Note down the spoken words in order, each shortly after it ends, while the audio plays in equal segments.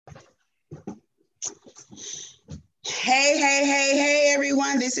Hey,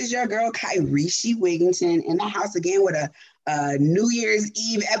 everyone. This is your girl, Kyrishi Wigington, in the house again with a New Year's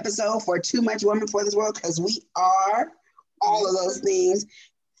Eve episode for Too Much Woman for This World, because we are all of those things: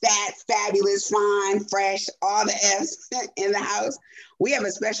 fat, fabulous, fine, fresh, all the F's in the house. We have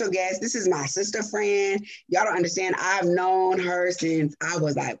a special guest. This is my sister friend. Y'all don't understand. I've known her since I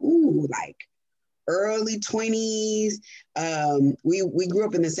was like early 20s. We grew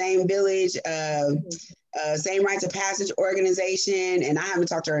up in the same village, same rites of passage organization, and I haven't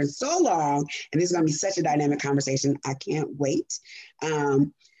talked to her in so long, and this is going to be such a dynamic conversation. I can't wait.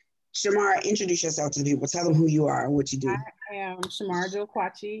 Shamara, introduce yourself to the people. Tell them who you are and what you do. I am Shamara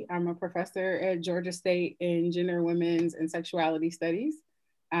Jokwachi. I'm a professor at Georgia State in Gender, Women's, and Sexuality Studies.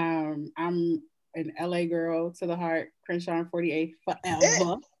 I'm an LA girl to the heart, Crenshaw 48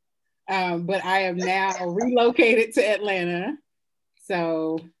 forever. But I am now relocated to Atlanta.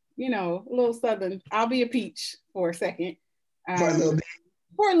 So, a little Southern. I'll be a peach for a second. For a little bit.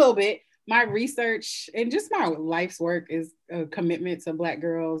 For a little bit. My research and just my life's work is a commitment to Black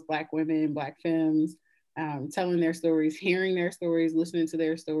girls, Black women, Black femmes, telling their stories, hearing their stories, listening to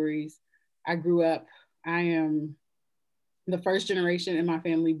their stories. I am the first generation in my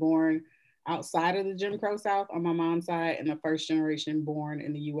family born outside of the Jim Crow South on my mom's side, and the first generation born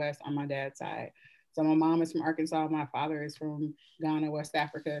in the US on my dad's side. So my mom is from Arkansas, my father is from Ghana, West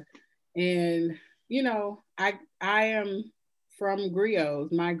Africa. And, I am from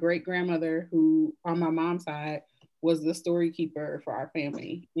griots. My great grandmother, who on my mom's side was the story keeper for our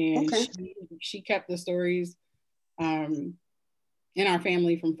family. And she kept the stories in our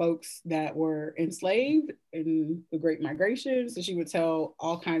family from folks that were enslaved in the Great Migration. So she would tell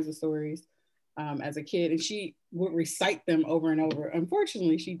all kinds of stories as a kid, and she would recite them over and over.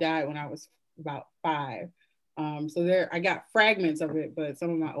 Unfortunately, she died when I was about 5. So I got fragments of it, but some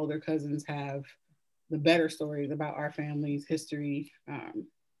of my older cousins have the better stories about our family's history,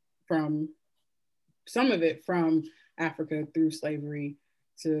 from some of it from Africa through slavery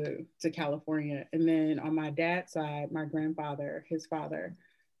to California. And then on my dad's side, my grandfather, his father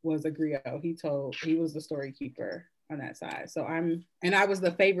was a griot. He was the story keeper on that side. So I was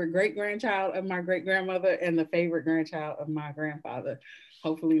the favorite great grandchild of my great grandmother and the favorite grandchild of my grandfather.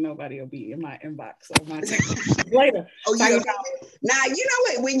 Hopefully nobody will be in my inbox or my text later. Oh, yeah. Now, you know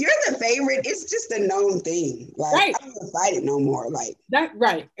what? When you're the favorite, it's just a known thing. Like, right. I don't fight it no more. Like that,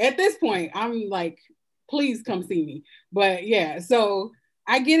 right. At this point, I'm like, please come see me. But yeah, so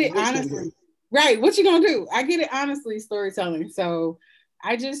I get it honestly. Right. What you gonna do? I get it honestly, storytelling. So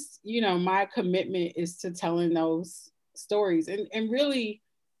I just, my commitment is to telling those stories and really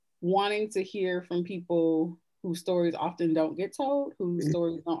wanting to hear from people whose stories often don't get told, whose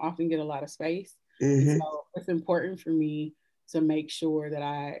stories don't often get a lot of space. So it's important for me to make sure that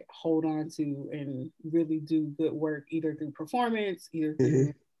I hold on to and really do good work, either through performance, either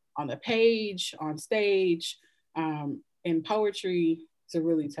through on the page, on stage, in poetry, to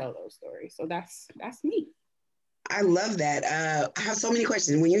really tell those stories. So that's me. I love that. I have so many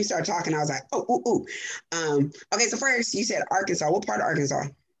questions. When you start talking, I was like, okay, so first you said Arkansas. What part of Arkansas?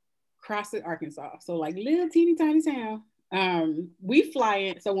 Crossett, Arkansas. So like little teeny tiny town. We fly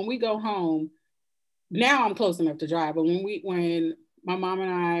in. So when we go home, now I'm close enough to drive, but when my mom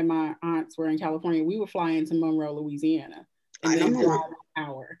and I, my aunts were in California, we would fly into Monroe, Louisiana, and then drive an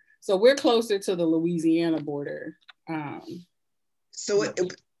hour. So we're closer to the Louisiana border. So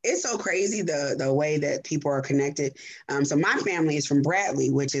it's so crazy the way that people are connected. So my family is from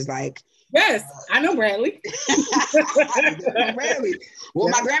Bradley, which is like, yes, I know Bradley. Bradley. Well,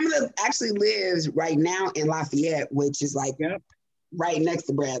 my grandmother actually lives right now in Lafayette, which is like right next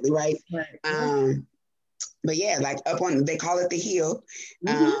to Bradley, right? But yeah, like up on, they call it the hill,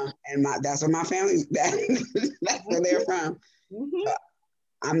 and that's where my family. That's where they're from.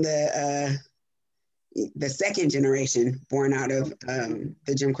 I'm the second generation born out of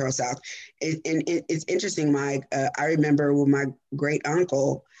the Jim Crow South. It's interesting, Mike. I remember with my great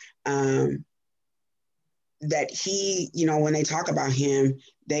uncle, that he, when they talk about him,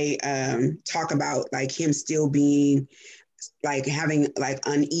 they talk about like him still being like having like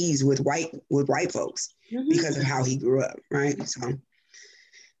unease with white folks because of how he grew up, right? So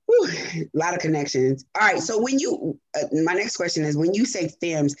a lot of connections. All right, so when you my next question is, when you say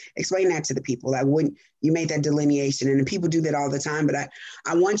femmes, explain that to the people. Like when you made that delineation, and the people do that all the time, but I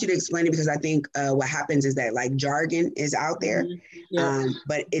want you to explain it, because I think what happens is that like jargon is out there,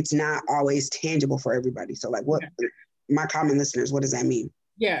 but it's not always tangible for everybody. So like my common listeners, what does that mean?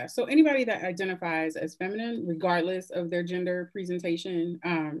 Yeah, so anybody that identifies as feminine, regardless of their gender presentation,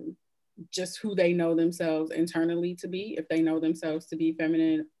 just who they know themselves internally to be, if they know themselves to be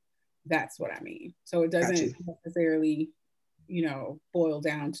feminine That's what I mean. So it Got doesn't you. necessarily, boil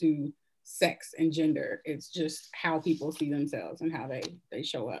down to sex and gender. It's just how people see themselves and how they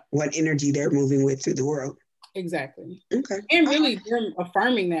show up. What energy they're moving with through the world. Exactly. Okay. And really them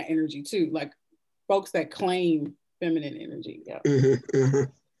affirming that energy too, like folks that claim feminine energy. Yeah.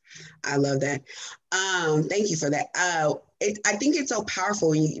 I love that. Thank you for that. I think it's so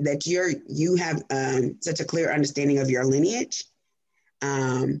powerful that you have such a clear understanding of your lineage.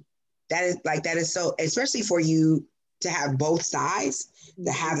 That is so, especially for you to have both sides,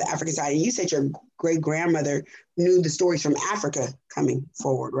 to have the African side. And you said your great grandmother knew the stories from Africa coming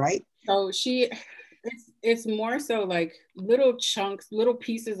forward, right? So it's more so like little chunks, little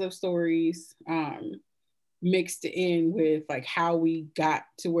pieces of stories mixed in with like how we got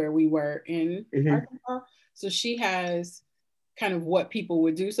to where we were in Arkansas. So she has kind of what people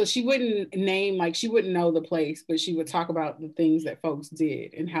would do. So she wouldn't name, like she wouldn't know the place, but she would talk about the things that folks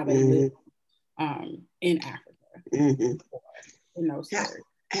did and how they lived in Africa. In those stories.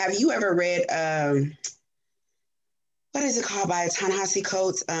 Have you ever read what is it called by Ta-Nehisi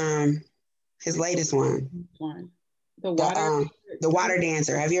Coates? His latest one. The Water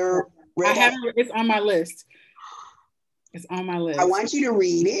Dancer. Have you ever read that? It's on my list. It's on my list. I want you to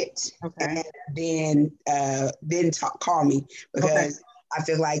read it. Okay. And then call me, because I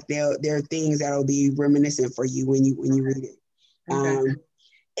feel like there are things that'll be reminiscent for you when you read it. Okay.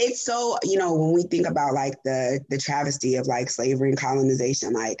 It's so, when we think about like the travesty of like slavery and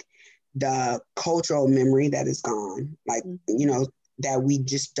colonization, like the cultural memory that is gone, like, that we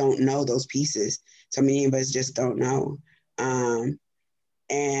just don't know those pieces. So many of us just don't know. And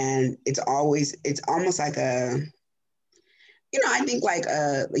it's almost like I think like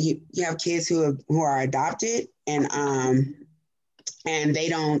you have kids who are adopted and they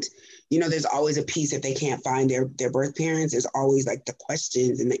don't, there's always a piece that they can't find their birth parents. There's always like the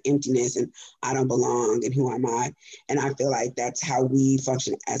questions and the emptiness and I don't belong and who am I? And I feel like that's how we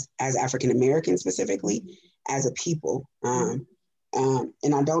function as African Americans, specifically as a people. And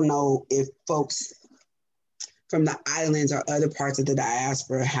I don't know if folks from the islands or other parts of the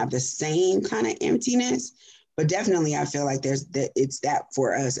diaspora have the same kind of emptiness, but definitely I feel like it's that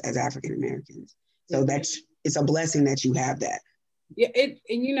for us as African Americans. So it's a blessing that you have that. Yeah, it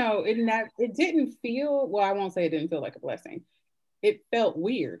didn't feel, well, I won't say it didn't feel like a blessing. It felt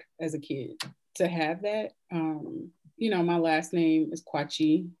weird as a kid to have that. My last name is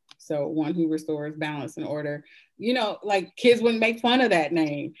Kwachi, so one who restores balance and order. Like kids wouldn't make fun of that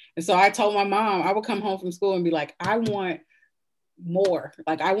name. And so I told my mom, I would come home from school and be like, I want more.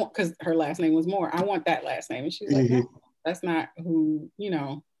 Like because her last name was Moore. I want that last name. And she's like, no, that's not who,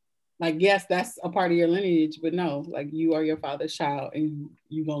 like, yes, that's a part of your lineage, but no, like you are your father's child and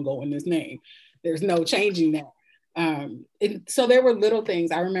you gonna go in this name. There's no changing that. So there were little things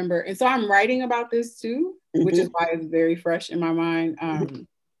I remember. And so I'm writing about this too, which is why it's very fresh in my mind.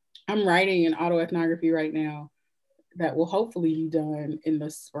 I'm writing an autoethnography right now that will hopefully be done in the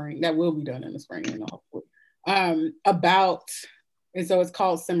spring. That will be done in the spring, hopefully. About, and so it's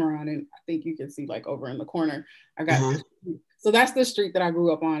called Cimarron, and I think you can see like over in the corner, I got so that's the street that I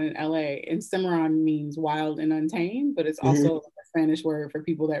grew up on in LA. And Cimarron means wild and untamed, but it's also a Spanish word for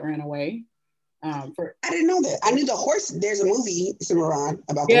people that ran away. I didn't know that. I knew the horse. There's a movie, Cimarron,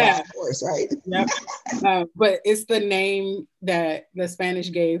 about the wild horse, right? Yep. But it's the name that the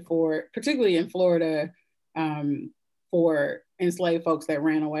Spanish gave for, particularly in Florida, for enslaved folks that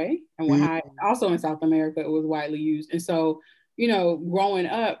ran away. And also in South America, it was widely used. And so, growing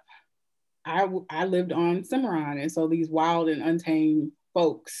up, I lived on Cimarron, and so these wild and untamed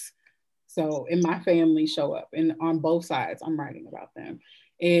folks, so in my family, show up, and on both sides, I'm writing about them,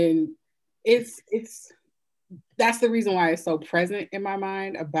 and it's that's the reason why it's so present in my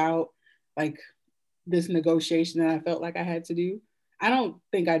mind about like this negotiation that I felt like I had to do. I don't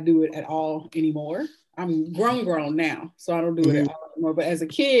think I do it at all anymore. I'm grown now, so I don't do it at all anymore. But as a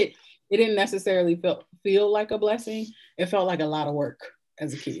kid, it didn't necessarily feel like a blessing. It felt like a lot of work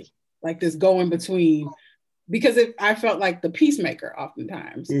as a kid. Like this going between, because I felt like the peacemaker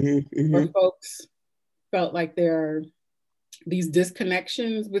oftentimes, where folks felt like there are these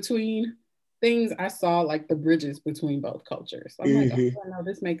disconnections between things. I saw like the bridges between both cultures. So I'm like, oh no,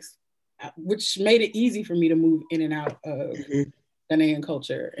 this makes, which made it easy for me to move in and out of Ghanaian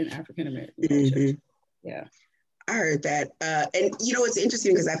culture and African American culture. Yeah, I heard that, and it's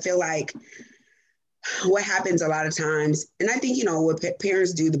interesting because I feel like what happens a lot of times, and I think, what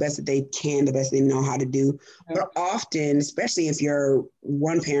parents do the best that they can, the best they know how to do, but often, especially if you're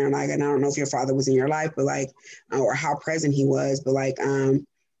one parent, like, and I don't know if your father was in your life, but like, or how present he was, but like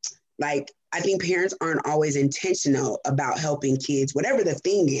I think parents aren't always intentional about helping kids, whatever the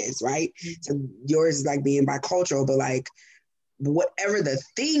thing is, right? So yours is like being bicultural, but like whatever the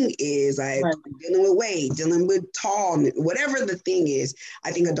thing is, like right. dealing with weight, dealing with tall, whatever the thing is,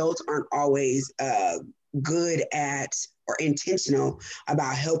 I think adults aren't always good at or intentional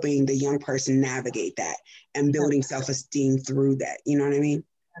about helping the young person navigate that and building self-esteem through that. You know what I mean?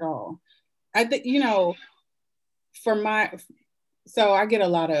 At all. I think, you know, so I get a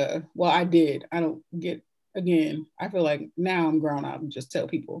lot of, well, I did. I don't get, again, I feel like now I'm grown up and just tell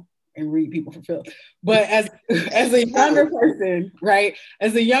people and read people for filth. But as a younger person, right?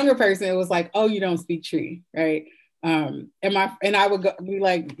 As a younger person, it was like, oh, you don't speak tree, right? And I would be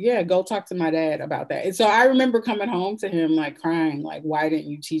like, yeah, go talk to my dad about that. And so I remember coming home to him like crying, like, why didn't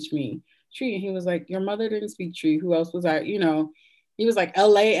you teach me tree? And he was like, your mother didn't speak tree. Who else was I? You know, he was like,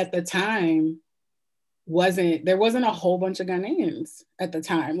 LA at the time there wasn't a whole bunch of Ghanaians at the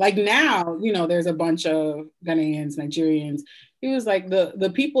time. Like now, you know, there's a bunch of Ghanaians, Nigerians. He was like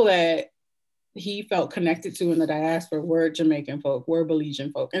the people that he felt connected to in the diaspora were Jamaican folk, were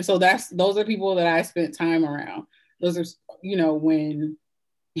Belizean folk. And so those are people that I spent time around. Those are, you know, when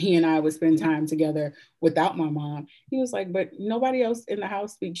he and I would spend time together without my mom. He was like, but nobody else in the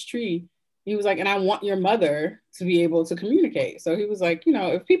house speaks tree. He was like, and I want your mother to be able to communicate. So he was like, you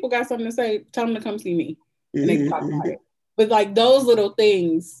know, if people got something to say, tell them to come see me. And they talk about it. But like those little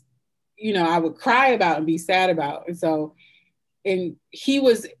things, you know, I would cry about and be sad about. And so, and he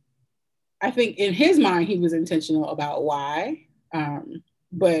was, I think in his mind, he was intentional about why.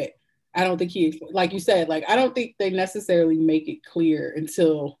 But I don't think like you said, like, I don't think they necessarily make it clear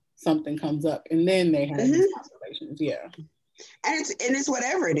until something comes up and then they have these conversations. Yeah. And it's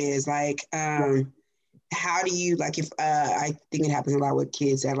whatever it is, like how do you, like, if I think it happens a lot with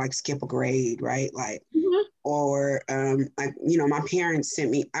kids that like skip a grade, right? Like or like, you know, my parents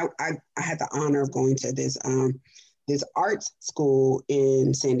sent me, I had the honor of going to this arts school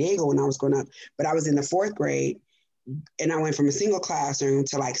in San Diego when I was growing up, but I was in the 4th grade and I went from a single classroom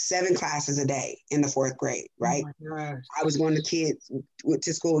to like 7 classes a day in the 4th grade, right? Oh I was going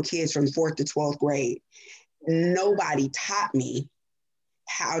to school with kids from 4th to 12th grade. Nobody taught me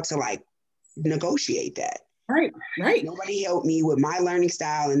how to like negotiate that. Right. Nobody helped me with my learning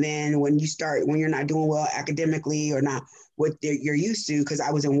style. And then when you're not doing well academically or not what you're used to, because I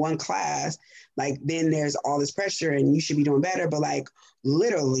was in one class, like then there's all this pressure and you should be doing better. But like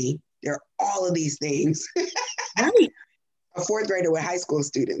literally, there are all of these things. Right. A 4th grader with high school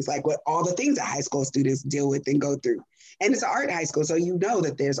students, like what all the things that high school students deal with and go through. And it's an art high school, so you know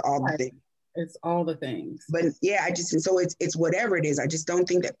that there's all the things. It's all the things. But yeah, it's whatever it is. I just don't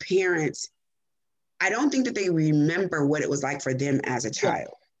think that parents, I don't think that they remember what it was like for them as a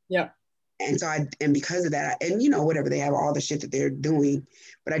child. Yeah. And so and because of that, and you know, whatever, they have all the shit that they're doing,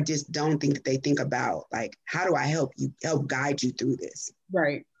 but I just don't think that they think about like, how do I help guide you through this?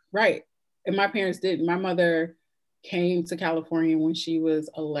 Right. And my parents didn't. My mother came to California when she was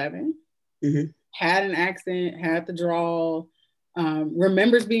 11, had an accent, had the drawl,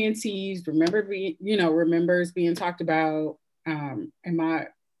 remembers being teased, remembers being talked about. And my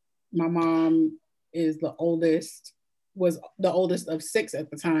mom was the oldest of 6 at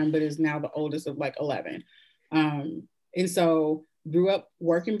the time, but is now the oldest of like 11. And so grew up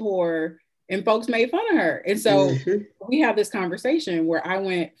working poor and folks made fun of her. And so we have this conversation where I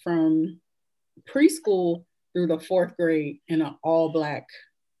went from preschool through the 4th grade in an all Black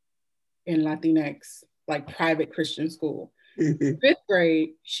and Latinx, like private Christian school. 5th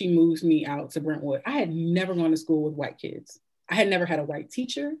grade, she moves me out to Brentwood. I had never gone to school with white kids. I had never had a white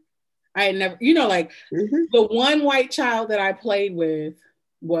teacher. I had never, the one white child that I played with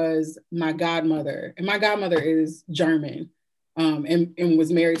was my godmother. And my godmother is German and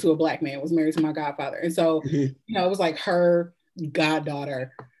was married to a Black man, was married to my godfather. And so, it was like her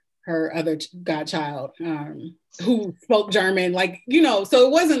goddaughter, her other godchild, who spoke German, so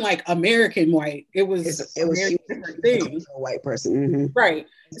it wasn't like American white. It was a different thing. A white person. Right.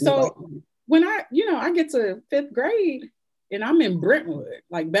 So when I get to 5th grade, and I'm in Brentwood,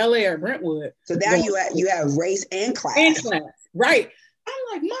 like Bel Air, Brentwood. So now you have race and class. Right. I'm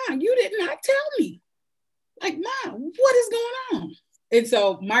like, Mom, you did not tell me. Like, Mom, what is going on? And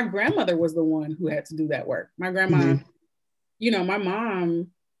so my grandmother was the one who had to do that work. My grandma, my mom,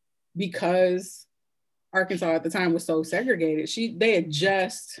 because Arkansas at the time was so segregated, they had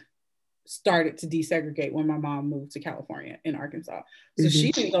just started to desegregate when my mom moved to California in Arkansas. So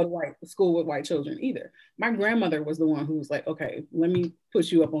she didn't go to school with white children either. My grandmother was the one who was like, okay, let me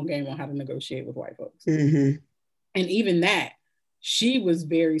push you up on game on how to negotiate with white folks. And even that, she was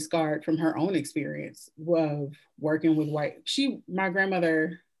very scarred from her own experience of working with my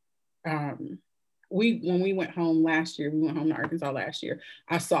grandmother when we went home last year, we went home to Arkansas last year.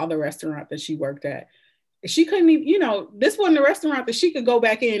 I saw the restaurant that she worked at. She couldn't even, this wasn't a restaurant that she could go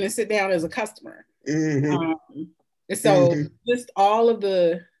back in and sit down as a customer. And so just all of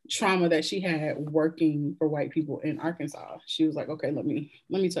the trauma that she had working for white people in Arkansas, she was like, okay, let me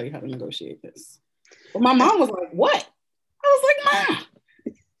tell you how to negotiate this. But my mom was like, what? I was like, Mom.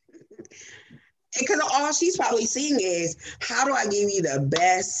 Because all she's probably seeing is, how do I give you the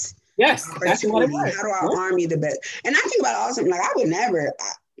best? Yes, that's what it was. How do I arm you the best? And I think about all something like, I would never,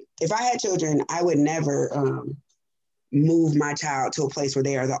 if I had children, I would never move my child to a place where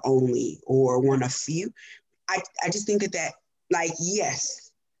they are the only or one of few. I just think that like,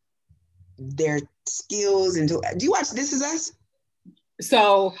 yes, their skills and do you watch This Is Us?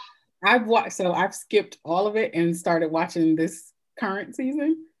 So I've skipped all of it and started watching this current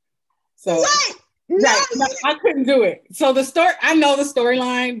season. So what? Right, I couldn't do it. So I know the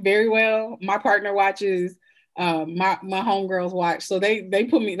storyline very well. My partner watches, my homegirls watch. So they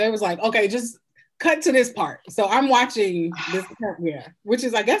put me, they was like, okay, just cut to this part. So I'm watching this part, which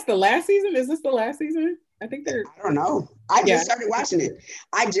is, I guess, the last season. Is this the last season? I think I don't know. I just started watching it.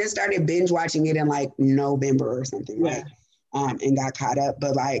 I just started binge watching it in like November or something, right? And got caught up.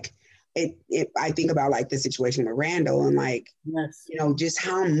 But like, I think about like the situation with Randall and like, just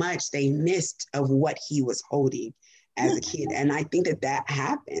how much they missed of what he was holding as a kid. And I think that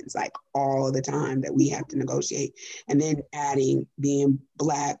happens like all the time, that we have to negotiate. And then adding being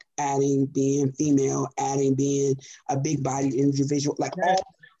Black, adding being female, adding being a big bodied individual, like all the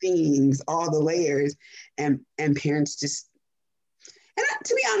things, all the layers, and parents just, and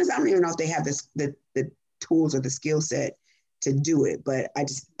to be honest, I don't even know if they have the tools or the skill set to do it, but I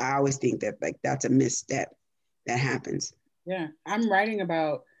always think that like that's a misstep that happens. Yeah, I'm writing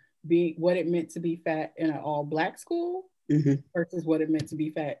about what it meant to be fat in an all Black school versus what it meant to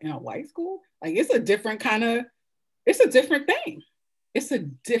be fat in a white school. Like it's a different thing. It's a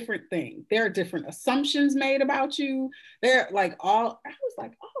different thing. There are different assumptions made about you. They're like I was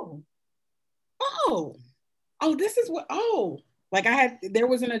like, this is what, like there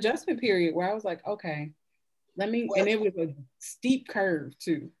was an adjustment period where I was like, okay, and it was a steep curve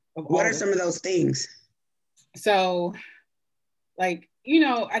too. What are some of those things? So, like,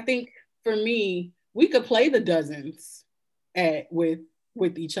 I think for me, we could play the dozens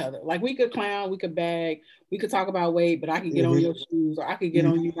with each other. Like we could clown, we could bag, we could talk about weight, but I could get on your shoes, or I could get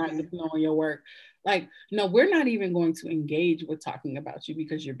on you not knowing your work. Like, no, we're not even going to engage with talking about you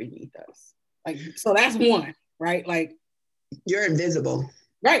because you're beneath us. Like, so that's one, right? Like, you're invisible.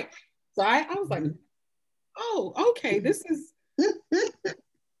 Right. So I was like, oh, okay, this is,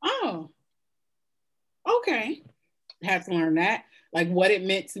 okay. Had to learn that. Like what it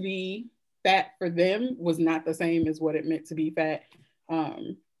meant to be fat for them was not the same as what it meant to be fat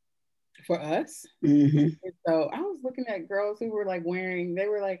for us. And so I was looking at girls who were like they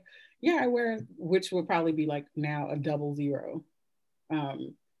were like, yeah, I wear, which would probably be like now a 00,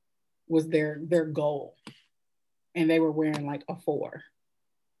 was their goal. And they were wearing like a 4.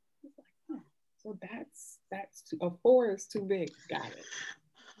 So that's a 4 is too big. Got it.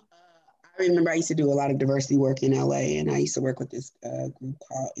 I remember I used to do a lot of diversity work in LA, and I used to work with this group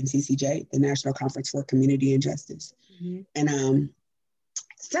called NCCJ, the National Conference for Community and Justice. And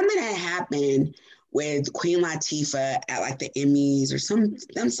something had happened with Queen Latifah at like the Emmys or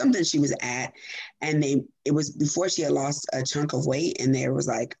something she was at, and it was before she had lost a chunk of weight, and there was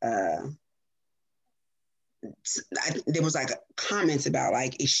like comments about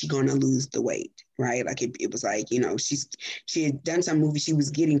like, is she going to lose the weight, right? Like it was like, she had done some movie, she was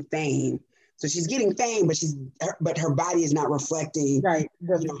getting fame, so she's getting fame, but her body is not reflecting right.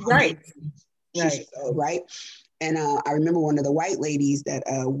 Right. And I remember one of the white ladies that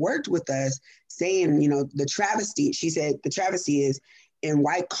worked with us saying, the travesty, she said the travesty is, in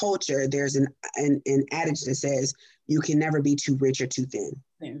white culture, there's an adage that says you can never be too rich or too thin.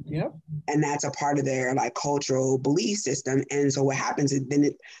 Yep. And that's a part of their like cultural belief system. And so what happens is then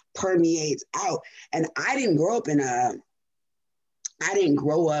it permeates out. And I didn't grow up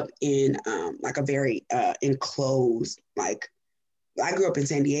in like a very enclosed, like I grew up in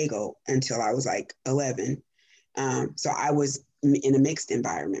San Diego until I was like 11. So I was in a mixed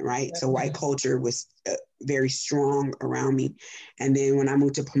environment, right? So white culture was very strong around me. And then when I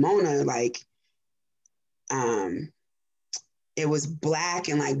moved to Pomona, like, it was Black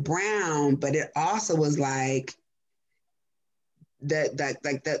and like brown, but it also was like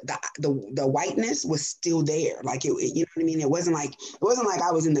the whiteness was still there. Like you know what I mean? It wasn't like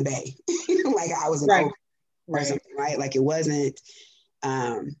I was in the Bay, like I was in Oakland or something, right? Like it wasn't.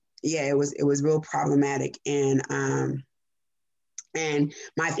 It was real problematic, and And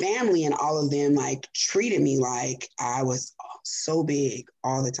my family and all of them like treated me like I was so big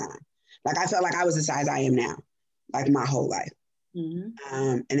all the time. Like I felt like I was the size I am now, like my whole life.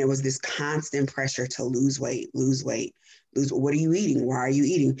 And it was this constant pressure to lose weight, lose weight, lose. What are you eating? Why are you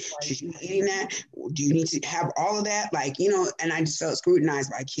eating? Should you be eating that? Do you need to have all of that? Like, you know, and I just felt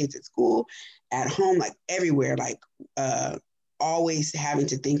scrutinized by kids at school, at home, like everywhere, like always having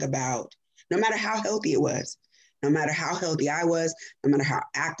to think about, no matter how healthy it was, no matter how healthy I was, no matter how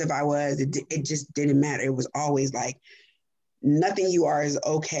active I was, it just didn't matter. It was always like, nothing you are is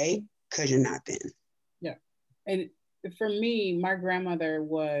okay because you're not thin. Yeah. And for me, my grandmother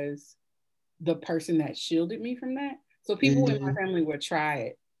was the person that shielded me from that. So people in my family would try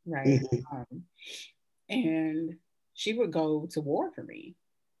it, right? And she would go to war for me.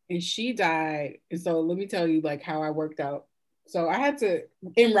 And she died. And so let me tell you like how I worked out. So I had to,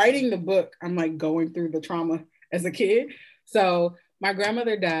 in writing the book, I'm like going through the trauma as a kid. So my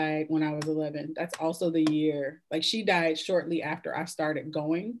grandmother died when I was 11. That's also the year, like she died shortly after I started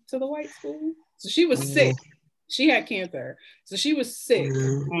going to the white school. So she was sick. She had cancer. So she was sick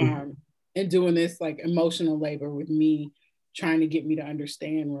and doing this like emotional labor with me, trying to get me to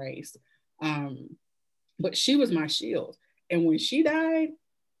understand race. But she was my shield. And when she died,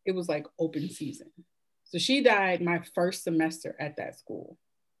 it was like open season. So she died my first semester at that school.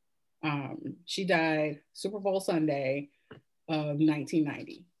 She died Super Bowl Sunday of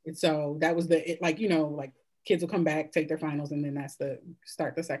 1990. And so that was like, you know, like kids will come back, take their finals, and then that's the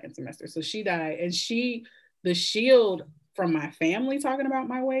start the second semester. So she died, and the shield from my family talking about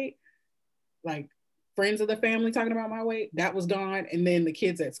my weight, like friends of the family talking about my weight, that was gone. And then the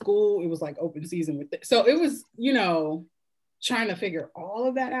kids at school, it was like open season with it. So it was, you know, trying to figure all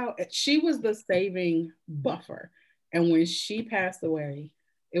of that out. She was the saving buffer. And when she passed away,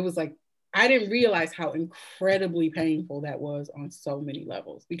 it was like, I didn't realize how incredibly painful that was on so many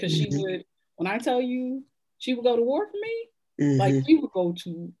levels, because she would, when I tell you she would go to war for me, like she would go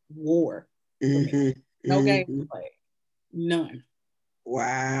to war for me. No games to play, none.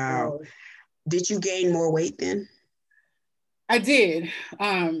 Wow. So, did you gain more weight then? I did.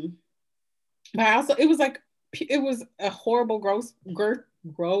 But I also, it was a horrible growth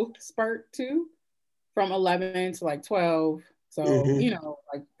spurt too, from 11 to like 12. So, you know,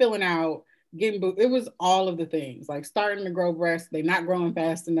 like filling out, getting it was all of the things, like starting to grow breasts. They're not growing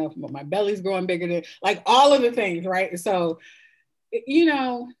fast enough, but my belly's growing bigger than, like all of the things, right? So, you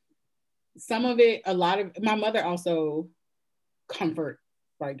know, some of it, a lot of, my mother also comfort,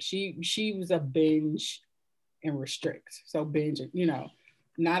 like she was a binge and restrict. So binge, you know,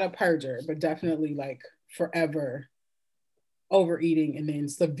 not a purger, but definitely like forever overeating and then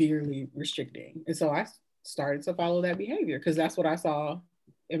severely restricting. And so I started to follow that behavior because that's what I saw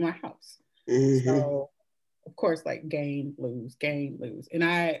in my house. So of course, like gain, lose. And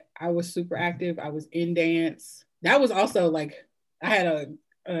I was super active. I was in dance. That was also like, I had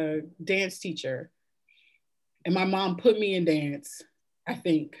a dance teacher, and my mom put me in dance, I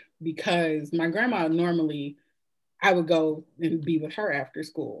think, because my grandma normally, I would go and be with her after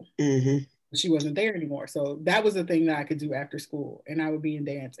school. She wasn't there anymore. So that was the thing that I could do after school. And I would be in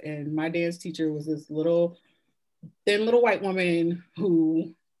dance. And my dance teacher was this thin little white woman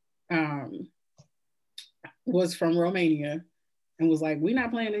who was from Romania and was like, we're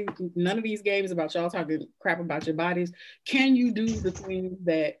not playing none of these games about y'all talking crap about your bodies. Can you do the things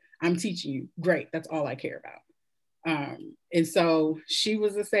that I'm teaching you? Great. That's all I care about. And so she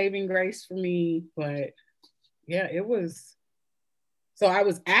was a saving grace for me. But yeah, it was. So I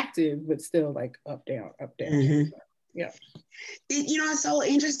was active, but still like up, down, up, down. Yeah. You know, it's so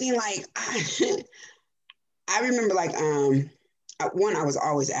interesting. Like, I remember like, one, I was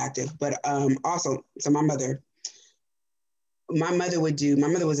always active, but also, so my mother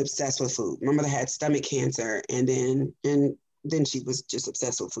was obsessed with food. My mother had stomach cancer, and then she was just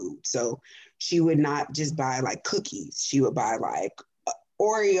obsessed with food. So she would not just buy like cookies. She would buy like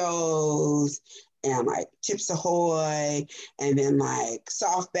Oreos and like Chips Ahoy, and then like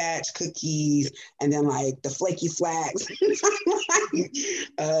soft batch cookies, and then like the flaky flax,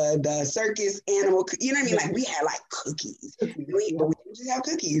 the circus animal, you know what I mean? Like we had like cookies, but we didn't just have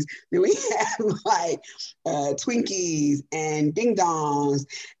cookies. Then we had like Twinkies and Ding Dongs,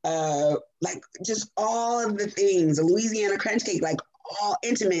 like just all of the things, a Louisiana crunch cake, like all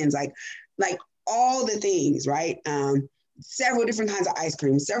Entenmann's, like all the things, right? Several different kinds of ice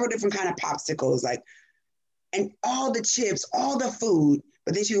cream, several different kind of popsicles, like, and all the chips, all the food.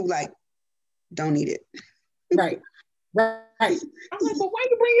 But then she was like, don't eat it. Right. I'm like, well, why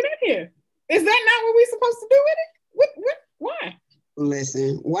you bring it in here? Is that not what we're supposed to do with it? Why?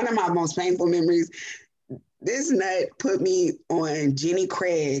 Listen, one of my most painful memories, this nut put me on Jenny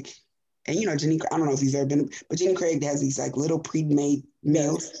Craig. And you know, Jenny, I don't know if you've ever been, but Jenny Craig has these like little pre-made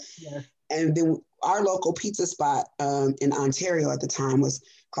meals. Yes. And then our local pizza spot in Ontario at the time was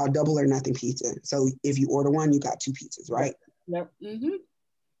called Double or Nothing Pizza. So if you order one, you got two pizzas, right? Yep. Mm-hmm.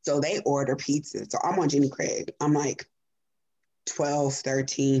 So they order pizza. So I'm on Jenny Craig. I'm like 12,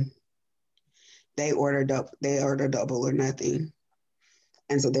 13. They order Double or Nothing.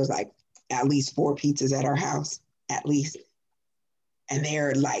 And so there's like at least 4 pizzas at our house, at least. And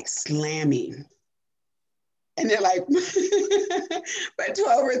they're like slamming. And they're like, but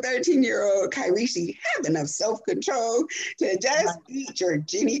 12 or 13-year-old Kyrishi, have enough self-control to just eat your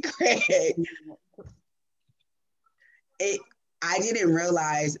Jenny Craig. I didn't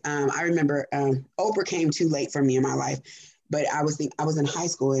realize, I remember Oprah came too late for me in my life, but I was in high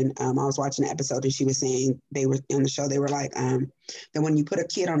school and I was watching an episode and she was saying, they were in the show, they were like, that when you put a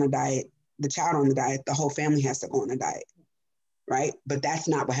kid on a diet, the child on the diet, the whole family has to go on a diet, right? But that's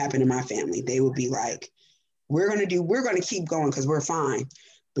not what happened in my family. They would be like, we're going to keep going because we're fine,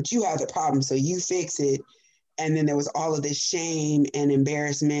 but you have the problem, so you fix it. And then there was all of this shame and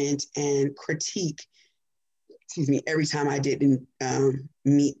embarrassment and critique, every time I didn't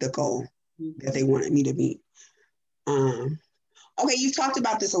meet the goal that they wanted me to meet. Okay, you've talked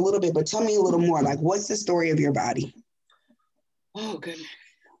about this a little bit, but tell me a little more. Like, what's the story of your body? Oh, goodness.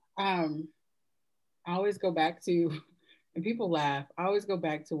 I always go back to, and people laugh, I always go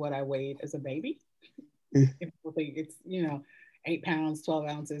back to what I weighed as a baby. If people think it's, 8 pounds, 12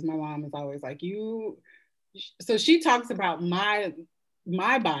 ounces. My mom is always like, so she talks about my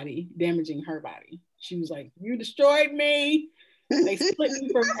body damaging her body. She was like, you destroyed me. They split me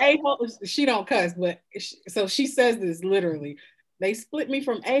from a-hole. She don't cuss, but so she says this literally. They split me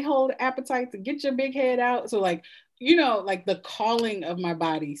from a-hole to appetite to get your big head out. So like, like the calling of my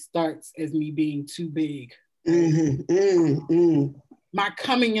body starts as me being too big. Right? My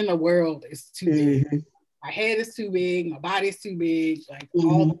coming in the world is too big. My head is too big. My body is too big. Like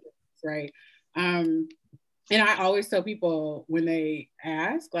all the things, right? And I always tell people when they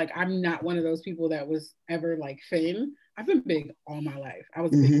ask, like, I'm not one of those people that was ever like thin. I've been big all my life. I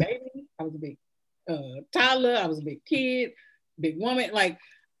was a big baby. I was a big toddler. I was a big kid, big woman. Like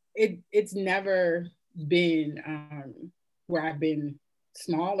it's never been where I've been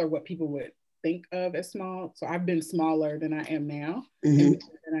small or what people would think of as small. So I've been smaller than I am now,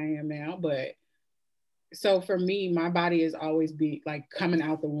 But so for me, my body is always be like coming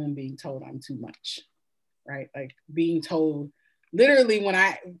out the womb being told I'm too much, right? Like being told literally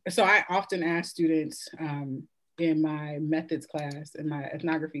I often ask students in my methods class, in my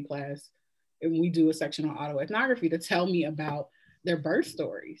ethnography class, and we do a section on autoethnography to tell me about their birth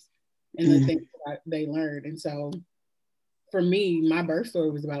stories and the things that they learned. And so for me, my birth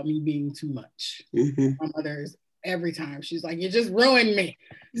story was about me being too much. My mother's every time she's like, you just ruined me.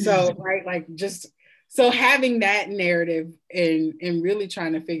 So, right, like just so having that narrative and really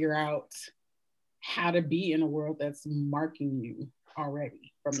trying to figure out how to be in a world that's marking you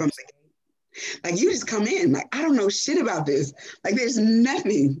already from like you just come in like, I don't know shit about this. Like there's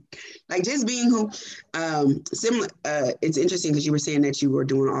nothing. Like just being who similar. It's interesting because you were saying that you were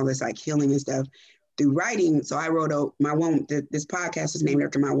doing all this like healing and stuff through writing. So I wrote this podcast is named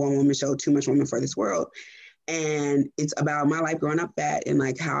after my one woman show, Too Much Woman for This World. And it's about my life growing up fat and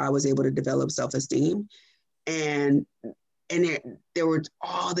like how I was able to develop self-esteem. And there were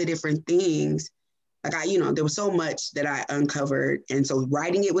all the different things. Like there was so much that I uncovered. And so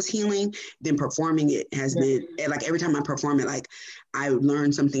writing it was healing, then performing it has been, like every time I perform it, like I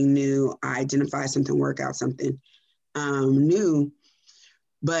learn something new, I identify something, work out something new.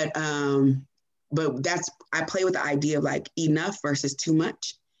 But I play with the idea of like enough versus too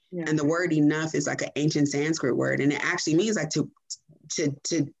much. Yeah. And the word enough is like an ancient Sanskrit word. And it actually means like to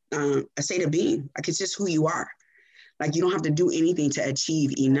a state of being. Like it's just who you are. Like you don't have to do anything to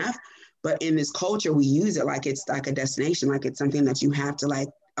achieve enough. But in this culture, we use it like it's like a destination, like it's something that you have to like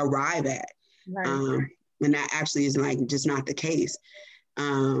arrive at. Right. And that actually is like just not the case.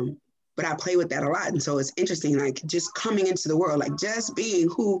 But I play with that a lot. And so it's interesting, like just coming into the world, like just being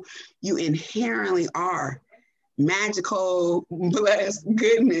who you inherently are, magical, blessed,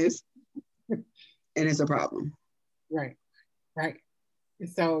 goodness. And it's a problem. Right.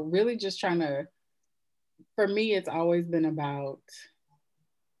 So really just trying to, for me, it's always been about,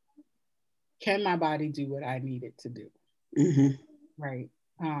 can my body do what I need it to do? Right.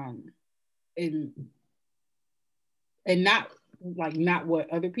 And not what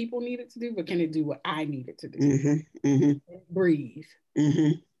other people need it to do, but can it do what I need it to do? Breathe.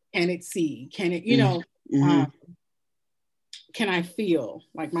 Can it see? Can it, can I feel,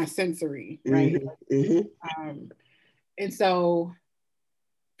 like my sensory, right? And so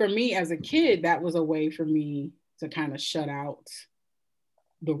for me as a kid, that was a way for me to kind of shut out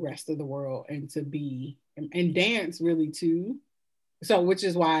the rest of the world and to be, and dance really too. So, which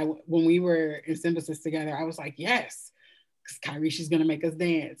is why when we were in Symbiosis together, I was like, yes, because Kyrie, she's going to make us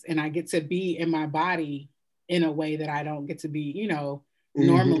dance. And I get to be in my body in a way that I don't get to be, you know,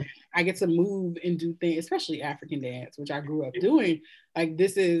 normally. I get to move and do things, especially African dance, which I grew up doing. Like,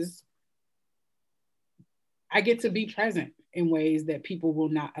 this is, I get to be present in ways that people will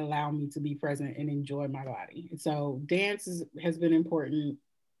not allow me to be present and enjoy my body. And so dance has been important.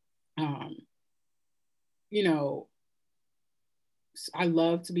 You know, I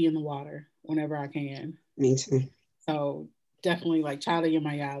love to be in the water whenever I can. Me too. So definitely like Child of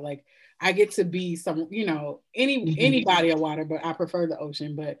Yamaya, like I get to be some, you know, any body of water, but I prefer the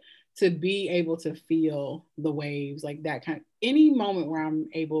ocean. But to be able to feel the waves, like that kind of any moment where I'm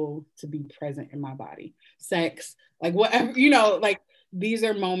able to be present in my body, sex, like whatever, you know, like these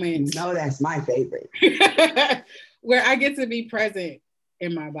are moments. No, that's my favorite. Where I get to be present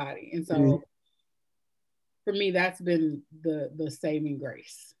in my body. And so for me, that's been the saving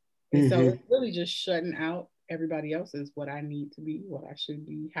grace. And so it's really just shutting out everybody else's, what I need to be, what I should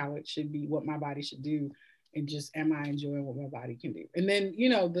be, how it should be, what my body should do, and just am I enjoying what my body can do. And then, you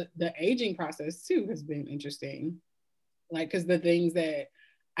know, the aging process too has been interesting. Like, because the things that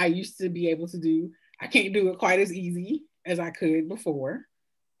I used to be able to do, I can't do it quite as easy as I could before.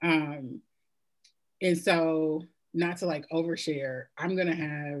 And so not to like overshare, I'm gonna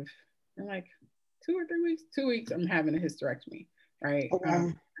have in like 2 weeks, I'm having a hysterectomy, right?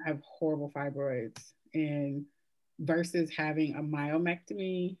 I have horrible fibroids, and versus having a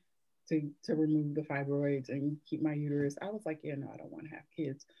myomectomy to remove the fibroids and keep my uterus, I was like, yeah, no, I don't want to have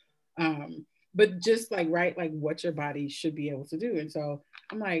kids. But just like, right, like what your body should be able to do. And so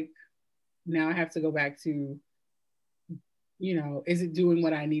I'm like, now I have to go back to, you know, is it doing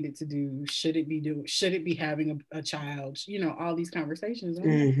what I need it to do? Should it be having a child? You know, all these conversations.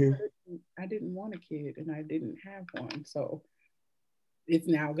 I didn't want a kid and I didn't have one. So it's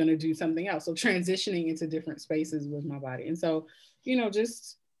now going to do something else. So transitioning into different spaces with my body. And so, you know,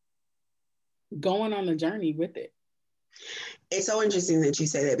 just going on the journey with it. It's so interesting that you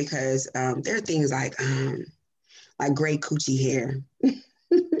say that because there are things like gray coochie hair.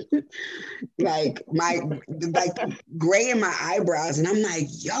 like gray in my eyebrows, and I'm like,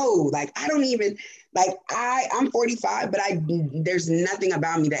 yo, like I don't even like I'm 45, but there's nothing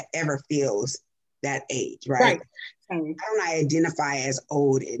about me that ever feels that age, right? I don't identify as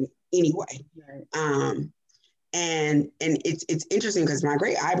old in any way. Right. And it's interesting because my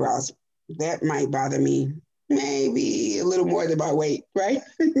gray eyebrows, that might bother me maybe a little more than my weight, right?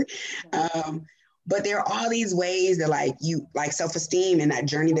 But there are all these ways that like you like self-esteem and that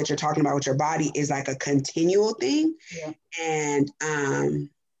journey that you're talking about with your body is like a continual thing. Yeah. And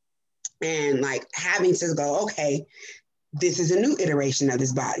like having to go, okay, this is a new iteration of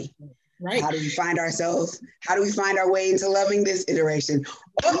this body. Right. How do we find ourselves? How do we find our way into loving this iteration?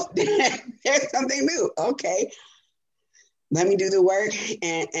 Oh, there's something new. Okay. Let me do the work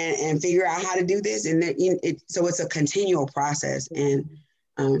and figure out how to do this. And so it's a continual process. And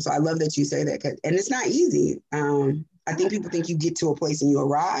so I love that you say that, and it's not easy. I think people think you get to a place and you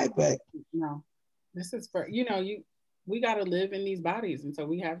arrive, but no, this is for, you know, we got to live in these bodies. And so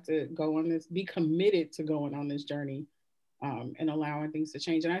we have to go on this, be committed to going on this journey and allowing things to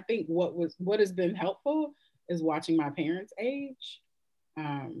change. And I think what has been helpful is watching my parents age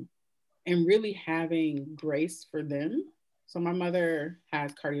and really having grace for them. So my mother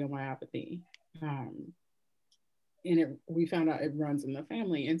has cardiomyopathy. And we found out it runs in the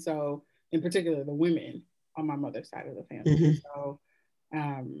family. And so, in particular, the women on my mother's side of the family. So,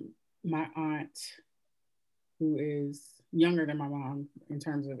 my aunt, who is younger than my mom in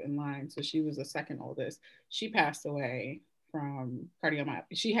terms of in line, so she was the second oldest, she passed away from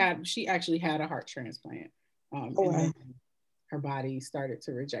cardiomyopathy. She actually had a heart transplant. And her body started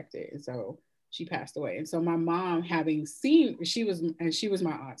to reject it. And so she passed away. And so my mom, having seen, she was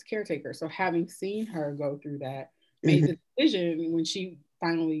my aunt's caretaker. So having seen her go through that, made the decision when she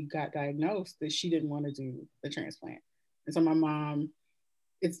finally got diagnosed that she didn't want to do the transplant. And so my mom,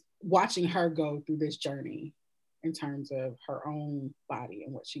 it's watching her go through this journey in terms of her own body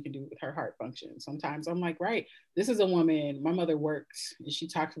and what she can do with her heart function. Sometimes I'm like, right, this is a woman, my mother worked, and she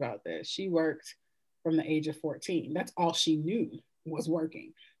talked about this. She worked from the age of 14. That's all she knew was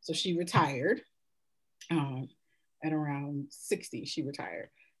working. So she retired at around 60, she retired.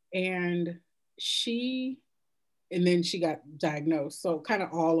 And then she got diagnosed. So kind of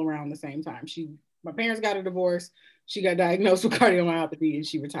all around the same time. She my parents got a divorce. She got diagnosed with cardiomyopathy and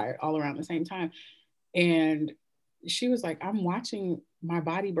she retired all around the same time. And she was like, I'm watching my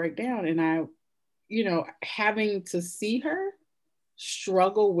body break down, and I, having to see her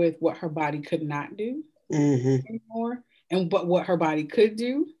struggle with what her body could not do anymore, and but what her body could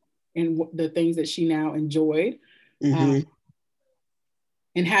do, and the things that she now enjoyed, and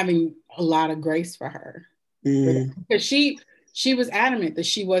having a lot of grace for her, because she was adamant that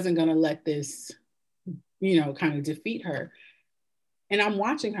she wasn't going to let this, kind of defeat her. And I'm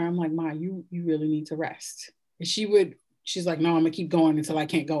watching her. I'm like, Ma, you really need to rest. And she's like, no, I'm gonna keep going until I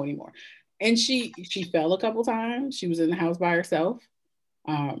can't go anymore. And she fell a couple times. She was in the house by herself.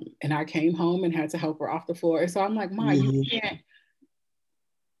 And I came home and had to help her off the floor. And so I'm like, Ma, you can't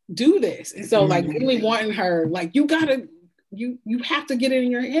do this. And so like really wanting her, like, you have to get it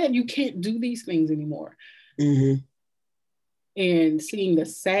in your head. You can't do these things anymore. And seeing the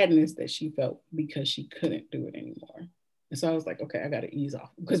sadness that she felt because she couldn't do it anymore. And so I was like, okay, I got to ease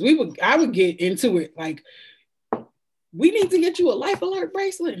off, because I would get into it. Like, we need to get you a life alert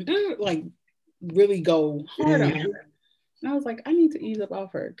bracelet, dude, like really go hard on her. And I was like, I need to ease up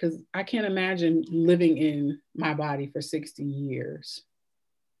off her, because I can't imagine living in my body for 60 years.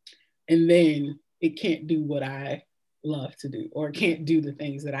 And then it can't do what I love to do, or it can't do the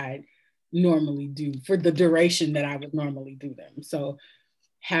things that I normally do for the duration that I would normally do them. So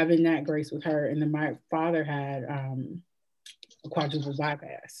having that grace with her. And then my father had a quadruple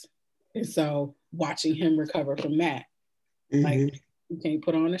bypass. And so watching him recover from that, like, he can't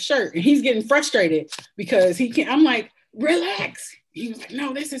put on a shirt, and he's getting frustrated because he can't. I'm like, relax. He was like,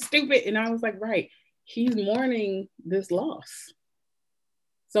 no, this is stupid. And I was like, right, he's mourning this loss.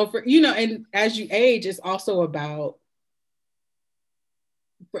 So for, and as you age, it's also about,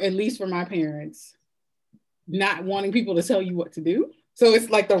 at least for my parents, not wanting people to tell you what to do. So it's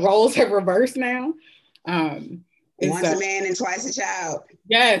like the roles have reversed now. Once a man and twice a child.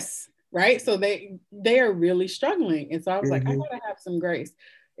 Yes, right. So they are really struggling. And so I was like, I gotta have some grace.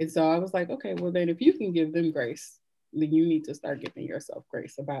 And so I was like, okay, well then if you can give them grace, then you need to start giving yourself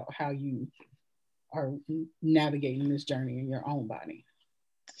grace about how you are navigating this journey in your own body.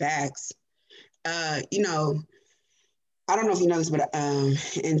 Facts. I don't know if you know this, but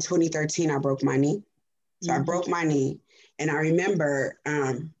in 2013, I broke my knee. So I broke my knee, and I remember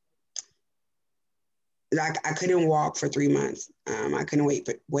like I couldn't walk for 3 months. I couldn't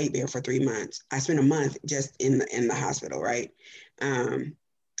weight bear for 3 months. I spent a month just in the hospital, right? And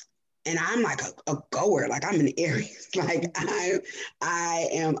I'm like a goer, like I'm an Aries, like I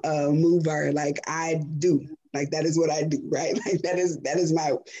am a mover, like I do, like that is what I do, right? Like that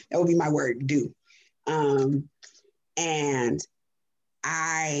would be my word, do. And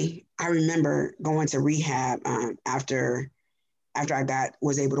I remember going to rehab after I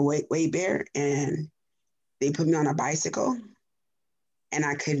was able to weight bear, and they put me on a bicycle, and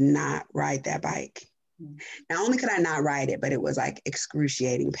I could not ride that bike. Not only could I not ride it, but it was like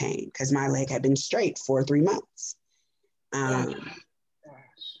excruciating pain because my leg had been straight for 3 months. And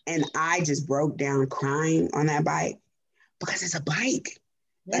I just broke down crying on that bike because it's a bike.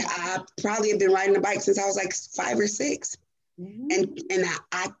 Like I probably have been riding a bike since I was like 5 or 6. And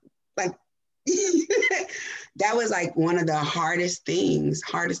I like, that was like one of the hardest things.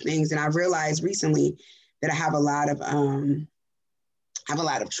 And I've realized recently that I have a lot of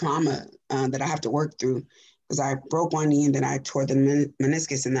trauma that I have to work through, because I broke one knee and then I tore the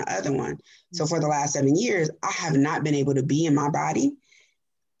meniscus in the other one. So for the last 7 years, I have not been able to be in my body.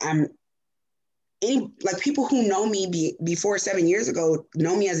 Like people who know me before 7 years ago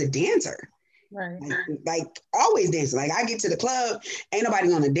know me as a dancer. Right. Like always dancing. Like I get to the club, ain't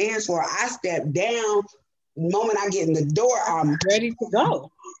nobody on the dance floor. I step down. The moment I get in the door, I'm ready to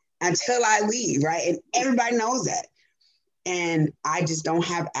go until I leave, right? And everybody knows that. And I just don't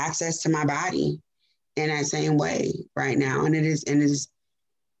have access to my body in that same way right now. And it has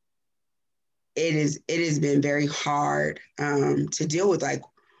been very hard to deal with, like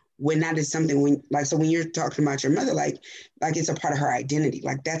when that is something when you're talking about your mother, like it's a part of her identity,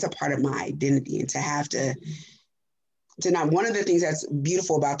 like that's a part of my identity. And to have to not, one of the things that's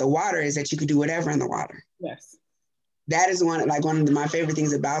beautiful about the water is that you could do whatever in the water. Yes. That is one of my favorite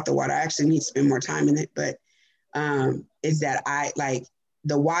things about the water. I actually need to spend more time in it, but is that I like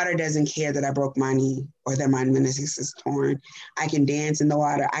the water doesn't care that I broke my knee or that my meniscus is torn. I can dance in the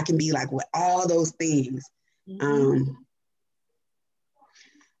water. I can be like with all those things.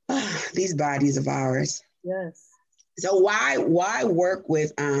 These bodies of ours. Yes. So why work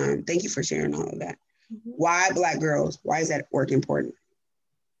with, thank you for sharing all of that. Why Black girls? Why is that work important?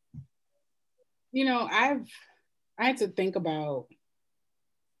 I had to think about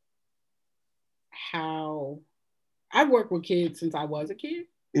how I've worked with kids since I was a kid.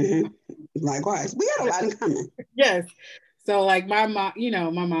 Mm-hmm. Likewise, we got a lot in common. Yes. So like my mom,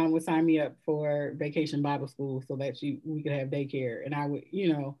 my mom would sign me up for vacation Bible school so that we could have daycare, and I would,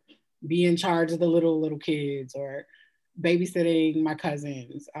 be in charge of the little kids or babysitting my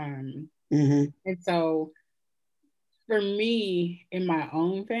cousins. Mm-hmm. And so for me, in my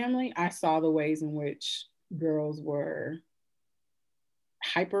own family, I saw the ways in which girls were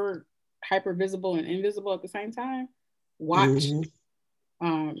hyper visible and invisible at the same time. Watched,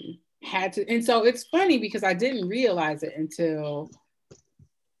 had to, and so it's funny because I didn't realize it until,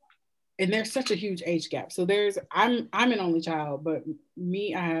 and there's such a huge age gap. So I'm an only child, but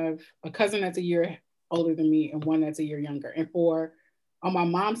I have a cousin that's a year older than me and one that's a year younger. And on my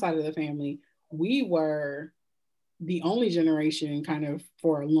mom's side of the family, we were the only generation kind of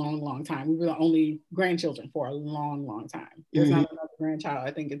for a long, long time. We were the only grandchildren for a long, long time. There's not another grandchild,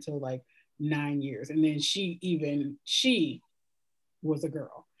 I think, until like 9 years. And then she was a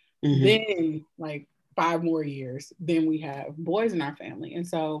girl. Then like 5 more years, then we have boys in our family. And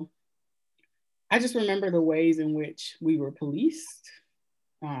so I just remember the ways in which we were policed,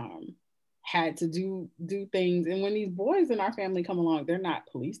 had to do things. And when these boys in our family come along, they're not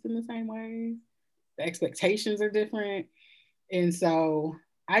policed in the same way. The expectations are different. And so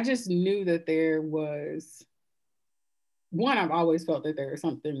I just knew that there was I've always felt that there was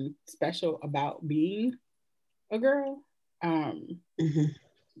something special about being a girl.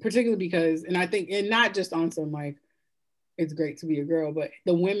 Particularly because, and I think, and not just on some like, it's great to be a girl, but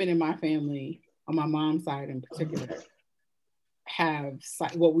the women in my family, on my mom's side in particular, have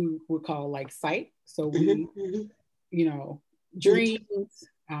what we would call like sight. So we, dreams,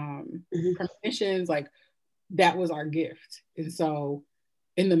 premonitions, like that was our gift. And so,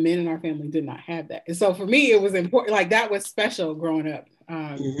 and the men in our family did not have that. And so for me, it was important, like that was special growing up.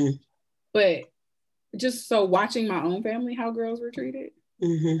 But just so watching my own family, how girls were treated,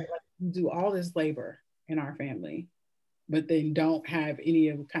 like, do all this labor in our family, but then don't have any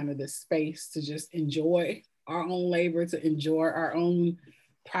of kind of the space to just enjoy our own labor, to enjoy our own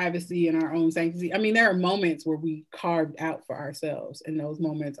privacy and our own sanctity. I mean, there are moments where we carved out for ourselves, and those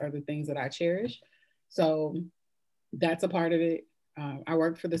moments are the things that I cherish. So that's a part of it. I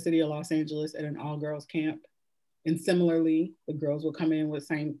worked for the city of Los Angeles at an all-girls camp, and similarly, the girls would come in with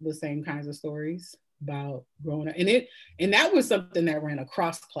the same kinds of stories about growing up, and that was something that ran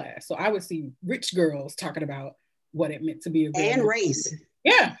across class. So I would see rich girls talking about what it meant to be a girl, and race.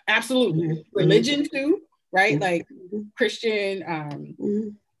 Yeah, absolutely. Religion too, right? Like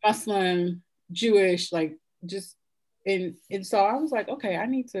Christian, Muslim, Jewish, like just and so I was like, okay, I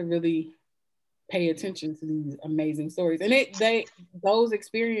need to really pay attention to these amazing stories, and those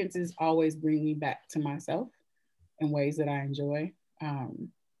experiences always bring me back to myself in ways that I enjoy. And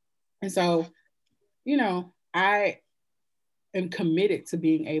so, I am committed to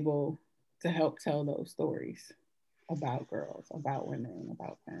being able to help tell those stories about girls, about women,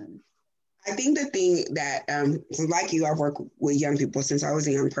 about them. I think the thing that, like you, I've worked with young people since I was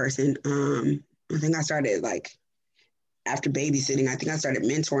a young person. I think I started like after babysitting. I think I started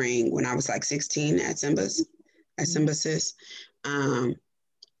mentoring when I was like 16 at Symbiosis. And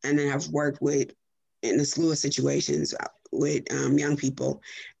then I've worked in a slew of situations with young people,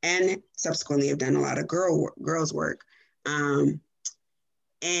 and subsequently have done a lot of girls work. And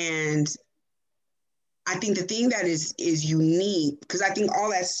I think the thing that is unique, because I think all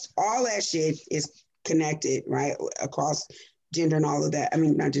that shit is connected, right, across gender and all of that. I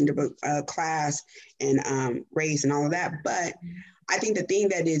mean, not gender, but class and race and all of that. But I think the thing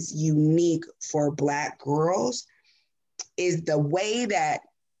that is unique for Black girls is the way that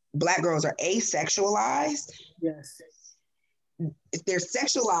Black girls are asexualized. Yes. They're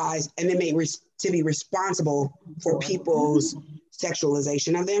sexualized and then made to be responsible for people's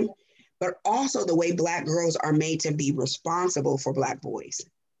sexualization of them, but also the way Black girls are made to be responsible for Black boys.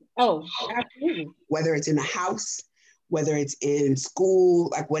 Oh, absolutely. Whether it's in the house, whether it's in school,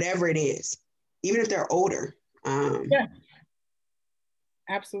 like whatever it is, even if they're older. Yeah,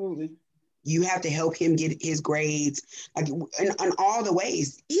 absolutely. You have to help him get his grades, like in all the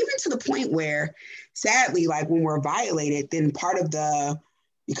ways, even to the point where, sadly, like when we're violated, then part of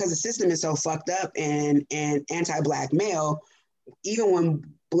because the system is so fucked up and anti-Black male, even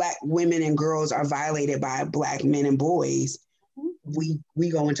when Black women and girls are violated by Black men and boys, we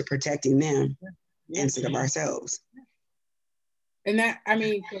go into protecting them instead of ourselves. And that, I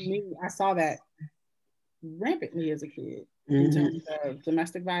mean, for me, I saw that rampantly as a kid. In terms of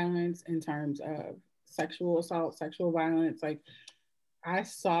domestic violence, in terms of sexual assault, sexual violence. Like I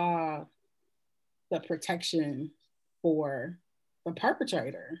saw the protection for the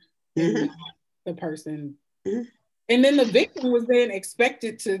perpetrator, the person. Mm-hmm. And then the victim was then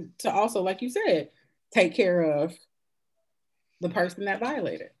expected to also, like you said, take care of the person that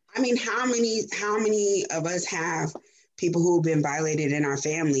violated. I mean, how many of us have people who've been violated in our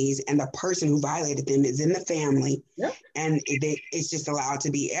families, and the person who violated them is in the family, Yep. and it's just allowed to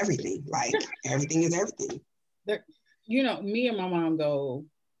be everything. Like everything is everything. You know, me and my mom go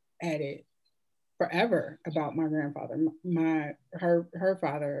at it forever about my grandfather, her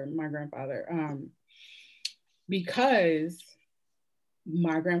father, my grandfather, because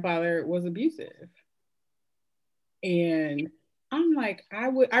my grandfather was abusive. And I'm like, I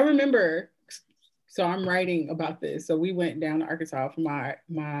remember, so I'm writing about this. So we went down to Arkansas for my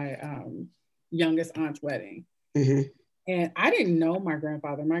youngest aunt's wedding. Mm-hmm. And I didn't know my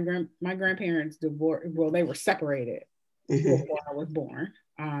grandfather. My grandparents divorced, well, they were separated before I was born.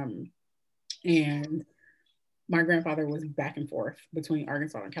 And my grandfather was back and forth between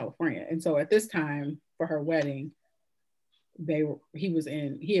Arkansas and California. And so at this time for her wedding,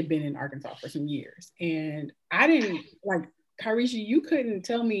 he had been in Arkansas for some years. And I didn't, like, Kairisha, you couldn't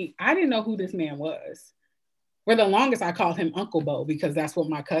tell me, I didn't know who this man was. For the longest, I called him Uncle Bo because that's what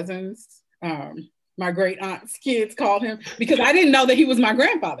my cousins, my great aunt's kids called him, because I didn't know that he was my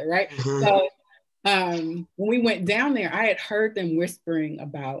grandfather, right? Mm-hmm. So when we went down there, I had heard them whispering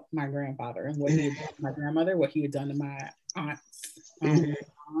about my grandfather and what he had done to my grandmother, what he had done to my aunts.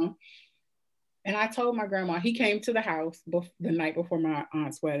 And I told my grandma, he came to the house the night before my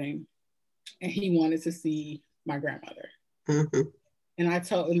aunt's wedding, and he wanted to see my grandmother. Mm-hmm. And I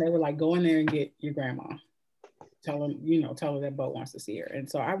told them, they were like, go in there and get your grandma. Tell her that Bo wants to see her. And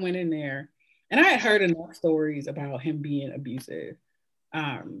so I went in there, and I had heard enough stories about him being abusive.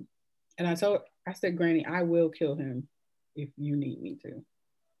 And I said, Granny, I will kill him if you need me to.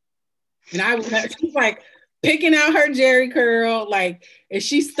 And she's like picking out her Jerry curl, like, and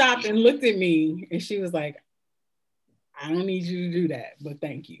she stopped and looked at me, and she was like, I don't need you to do that, but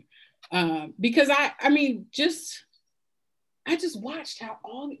thank you. Because I just watched how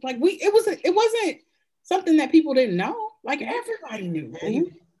it wasn't something that people didn't know. Like, everybody knew.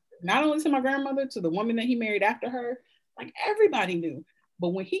 Mm-hmm. Not only to my grandmother, to the woman that he married after her, like, everybody knew. But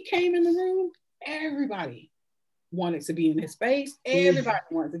when he came in the room, everybody wanted to be in his face. Everybody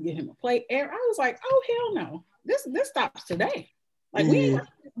wanted to get him a plate. I was like, oh, hell no. This stops today. Like,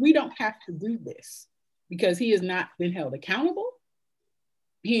 we don't have to do this, because he has not been held accountable.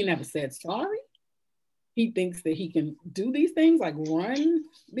 He never said sorry. He thinks that he can do these things, like run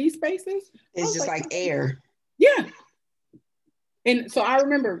these spaces. It's just like air. Yeah. And so I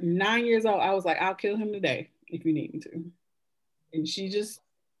remember 9 years old, I was like, I'll kill him today if you need me to. And she just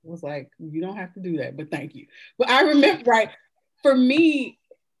was like, you don't have to do that, but thank you. But I remember, right, for me,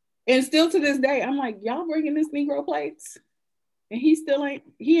 and still to this day, I'm like, y'all bringing this Negro plates? And he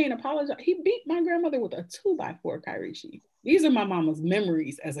ain't apologized. He beat my grandmother with a 2x4, Kairisha. These are my mama's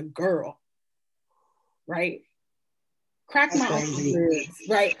memories as a girl, right? Crack my uncle's ribs,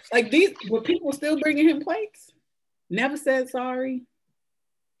 right? Like, were people still bringing him plates? Never said sorry.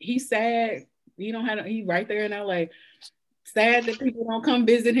 He's sad. He right there in LA. Sad that people don't come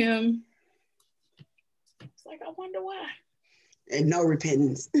visit him. It's like, I wonder why. And no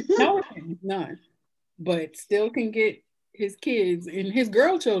repentance. No repentance, none. But still can get his kids and his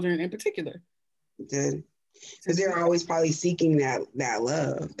girl children in particular. Good. Because they're always probably seeking that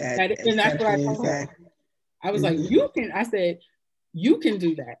love. And that's what I told her. I was like, I said, you can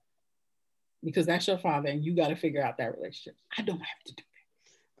do that, because that's your father, and you got to figure out that relationship. I don't have to do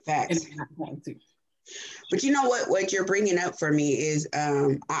that. Facts. And I'm not going to. But you know what you're bringing up for me is,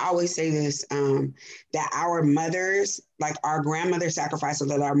 I always say this, that our mothers, like our grandmothers sacrificed so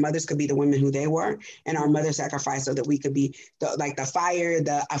that our mothers could be the women who they were, and our mothers sacrificed so that we could be the fire,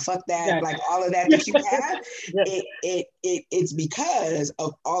 I fuck that, like all of that you have. It's because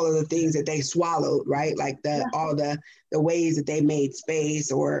of all of the things that they swallowed, right? Like all the ways that they made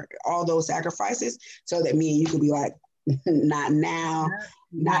space, or all those sacrifices, so that me and you could be like, not now.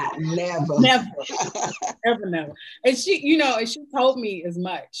 Not never. Ever, never. And she told me as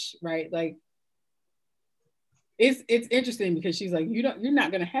much, right? Like, it's interesting, because she's like, you're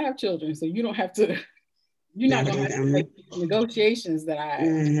not gonna have children, so you don't have to. You're not gonna have to make negotiations that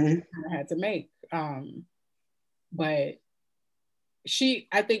I had to make. But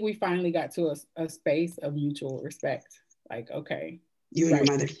I think we finally got to a space of mutual respect. Like, okay, you and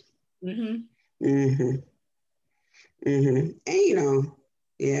your mother. And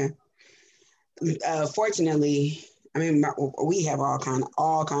yeah. Fortunately, I mean, we have all kind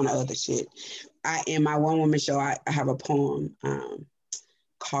of other shit. In my one woman show, I have a poem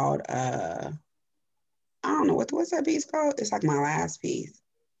called I don't know what's that piece called. It's like my last piece.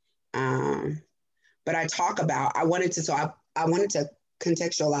 but I talk about, I wanted to, I wanted to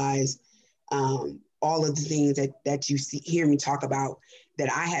contextualize all of the things that you hear me talk about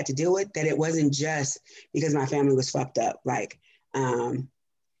that I had to deal with, that it wasn't just because my family was fucked up. Like,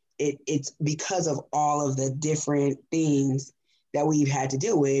 it's because of all of the different things that we've had to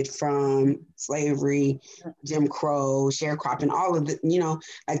deal with, from slavery, Jim Crow, sharecropping, all of the,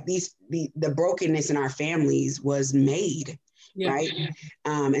 like the brokenness in our families was made. Yeah. Right.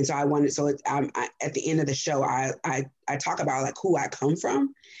 And so I wanted, at the end of the show, I talk about like who I come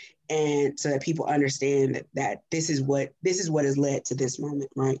from, and so that people understand that this is what has led to this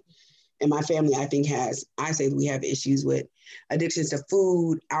moment. Right. And my family, I think, I say we have issues with addictions to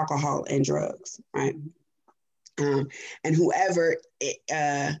food, alcohol, and drugs. Right. And whoever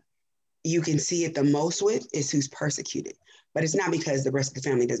you can see it the most with is who's persecuted. But it's not because the rest of the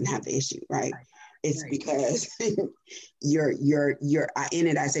family doesn't have the issue, right? It's because you're in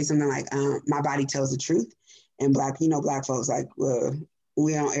it. I say something like, my body tells the truth. And black folks, like,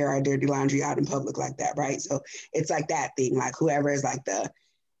 we don't air our dirty laundry out in public like that, right? So it's like that thing, like whoever is like the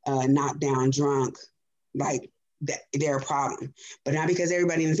knocked down drunk, like they're a problem. But not because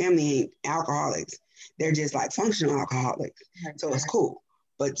everybody in the family ain't alcoholics. They're just like functional alcoholics. Right. So it's cool.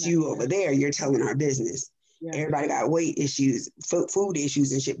 But you over there, you're telling our business. Yeah. Everybody got weight issues, food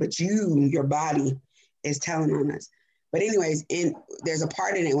issues and shit, but your body is telling on us. But anyways, there's a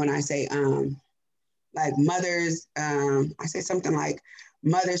part in it when I say, like mothers, I say something like,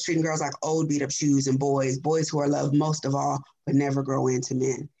 mothers treating girls like old beat up shoes, and boys who are loved most of all, but never grow into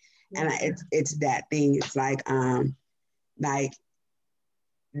men. Yeah. And it's that thing. It's like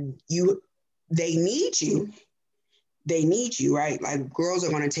they need you, right? Like girls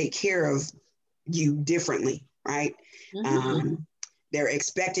are going to take care of you differently, right? Mm-hmm. They're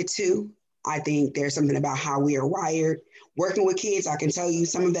expected to. I think there's something about how we are wired. Working with kids, I can tell you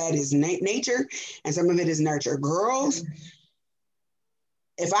some of that is nature and some of it is nurture. Girls,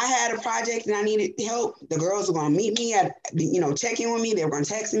 if I had a project and I needed help, the girls were going to meet me check in with me. They were going to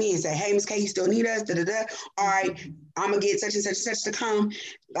text me and say, hey, Ms. K, you still need us? Da-da-da. All right, I'm going to get such and such and such to come.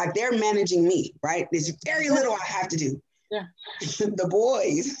 Like, they're managing me, right? There's very little I have to do. Yeah. The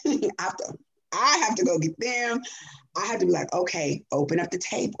boys, I have to go get them. I have to be like, okay, open up the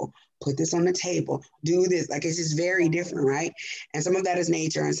table, put this on the table, do this. Like, it's just very different, right? And some of that is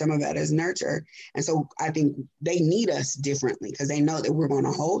nature and some of that is nurture. And so I think they need us differently because they know that we're going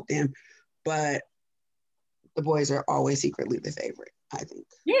to hold them. But the boys are always secretly the favorite, I think.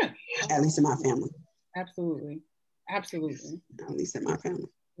 Yeah. At least in my family. Absolutely. At least in my family.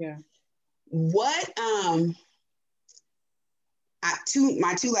 Yeah. What,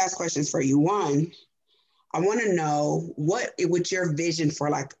 my two last questions for you. One, I want to know what would your vision for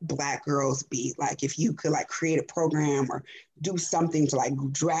like Black girls be? Like if you could like create a program or do something to like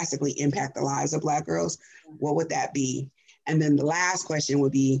drastically impact the lives of Black girls, what would that be? And then the last question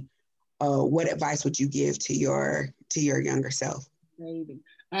would be, what advice would you give to your younger self? Maybe.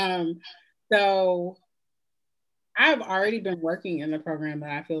 So I've already been working in the program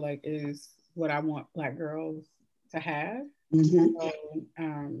that I feel like is what I want Black girls to have. Mm-hmm. So,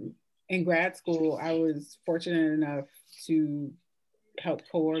 in grad school, I was fortunate enough to help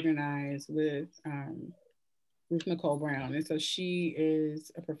co-organize with Ruth Nicole Brown. And so she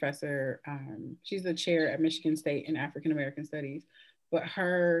is a professor. She's the chair at Michigan State in African American Studies. But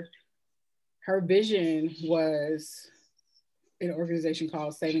her vision was an organization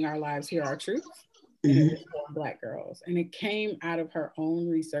called Saving Our Lives, Here Are Our Truths. Mm-hmm. And it was for Black girls. And it came out of her own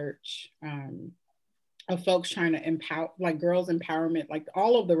research of folks trying to empower, like girls empowerment, like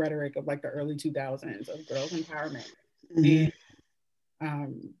all of the rhetoric of like the early 2000s of girls empowerment. Mm-hmm.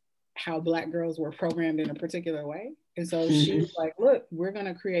 And how Black girls were programmed in a particular way. And so mm-hmm. she was like, look, we're going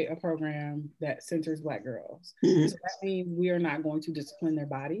to create a program that centers Black girls. Mm-hmm. So that means we are not going to discipline their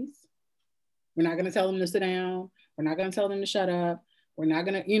bodies. We're not going to tell them to sit down. We're not going to tell them to shut up. We're not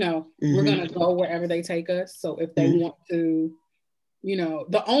going to, mm-hmm. we're going to go wherever they take us. So if they mm-hmm. want to,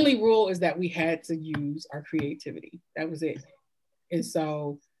 the only rule is that we had to use our creativity. That was it. And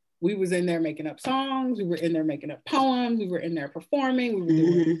so we was in there making up songs. We were in there making up poems. We were in there performing. We were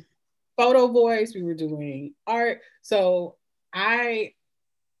doing mm-hmm. photo voice. We were doing art. So I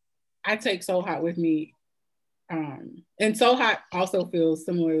take Soul Hot with me. And Soul Hot also feels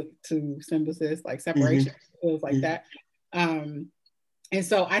similar to Symbiosis, like separation mm-hmm. feels like mm-hmm. that. And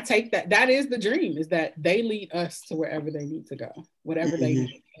so I take that is the dream, is that they lead us to wherever they need to go, whatever mm-hmm. they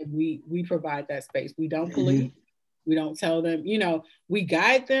need. And we provide that space. We don't police. Mm-hmm. We don't tell them, we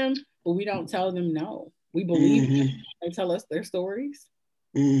guide them, but we don't tell them no. We believe mm-hmm. them. They tell us their stories.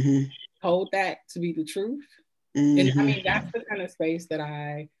 Mm-hmm. Hold that to be the truth. Mm-hmm. And I mean, that's the kind of space that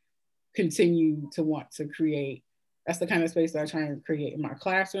I continue to want to create. That's the kind of space that I try and create in my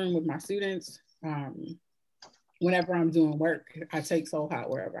classroom with my students. Whenever I'm doing work, I take Soul Hot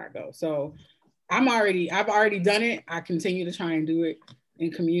wherever I go. So I've already done it. I continue to try and do it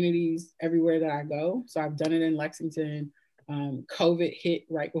in communities everywhere that I go. So I've done it in Lexington. COVID hit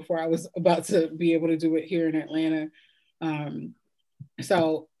right before I was about to be able to do it here in Atlanta.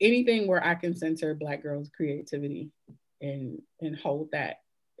 So anything where I can center Black girls' creativity and hold that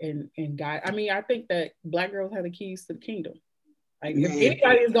and guide. I mean, I think that Black girls have the keys to the kingdom. Like, if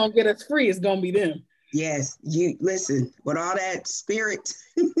anybody is gonna get us free, it's gonna be them. Yes, you listen with all that spirit.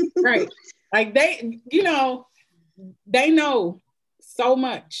 Right. Like they, they know so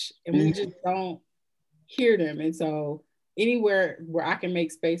much and we just don't hear them. And so anywhere where I can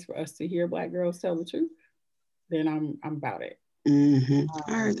make space for us to hear Black girls tell the truth, then I'm about it.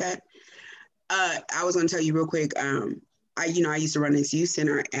 I heard that. I was gonna tell you real quick. I used to run this youth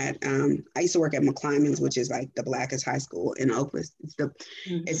center at, I used to work at McClymonds, which is like the Blackest high school in Oakland.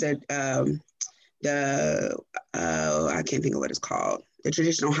 I can't think of what it's called. The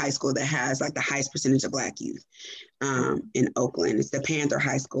traditional high school that has like the highest percentage of Black youth in Oakland. It's the Panther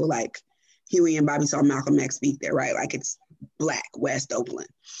High School, like Huey and Bobby saw Malcolm X speak there, right? Like it's Black West Oakland.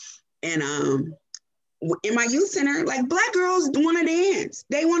 And in my youth center, like Black girls want to dance.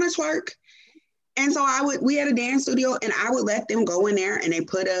 They want to twerk. And so we had a dance studio and I would let them go in there and they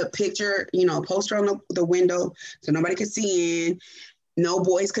put a picture, poster on the window so nobody could see in. No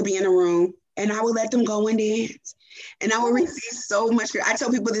boys could be in the room. And I would let them go and dance. And I would receive so much. I tell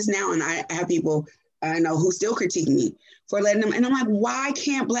people this now, and I have people I know who still critique me for letting them. And I'm like, why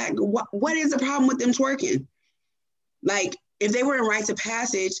can't what is the problem with them twerking? Like, if they were in rites of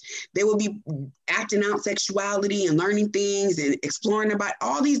passage, they would be acting out sexuality and learning things and exploring about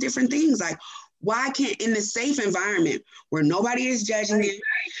all these different things. Like, why can't, in the safe environment where nobody is judging them?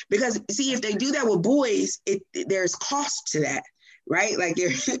 Because see, if they do that with boys, there's cost to that, right? Like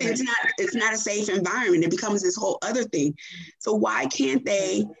it's not a safe environment. It becomes this whole other thing. So why can't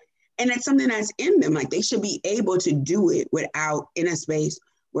they? And it's something that's in them. Like they should be able to do it without in a space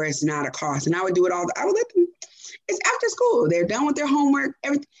where it's not a cost. And I would do it I would let them. It's after school. They're done with their homework.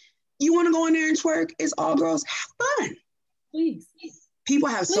 Everything. You want to go in there and twerk? It's all girls. Have fun. Please. People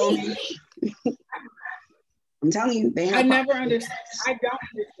have so many. I'm telling you, they have. I never understand. I don't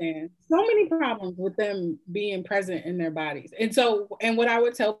understand so many problems with them being present in their bodies. And what I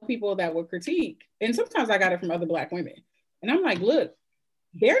would tell people that would critique, and sometimes I got it from other Black women, and I'm like, look,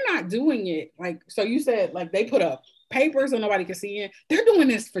 they're not doing it like. So you said like they put up papers so nobody can see it. They're doing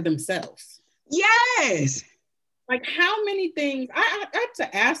this for themselves. Yes. Like how many things? I had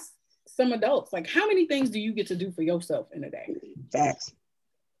to ask some adults, like how many things do you get to do for yourself in a day? Facts.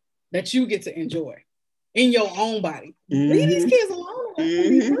 That you get to enjoy in your own body. Leave these kids alone.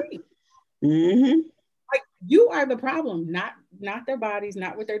 Be free. Like you are the problem, not their bodies,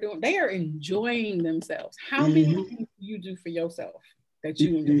 not what they're doing. They are enjoying themselves. How many things do you do for yourself that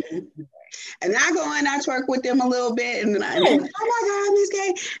you enjoy? And I go and I twerk with them a little bit, and then oh my God, Miss K,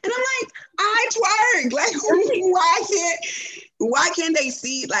 and I'm like, I twerk. Like, why can't they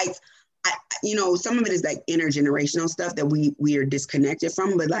see? Like, some of it is like intergenerational stuff that we are disconnected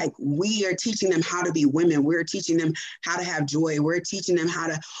from, but like we are teaching them how to be women. We're teaching them how to have joy. We're teaching them how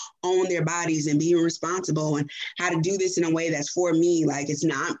to own their bodies and be responsible and how to do this in a way that's for me. Like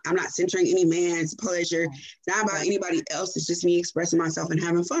I'm not centering any man's pleasure. It's not about anybody else. It's just me expressing myself and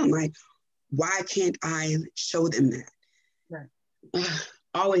having fun. Like, why can't I show them that? Right.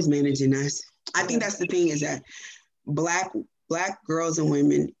 Always managing us. I think that's the thing is that Black girls and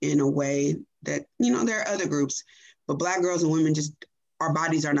women in a way that, there are other groups, but Black girls and women just, our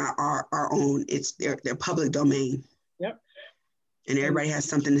bodies are not our own. It's their public domain. Yep. And everybody has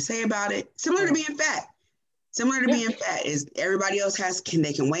something to say about it. Similar to being fat. Being fat is everybody else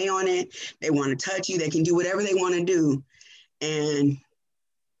they can weigh on it. They want to touch you. They can do whatever they want to do. And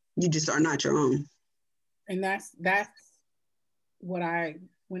you just are not your own. And that's what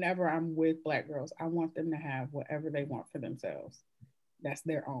whenever I'm with Black girls, I want them to have whatever they want for themselves. That's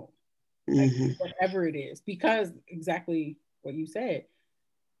their own. Like, whatever it is. Because exactly what you said,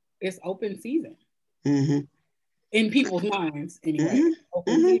 it's open season. In people's minds, anyway.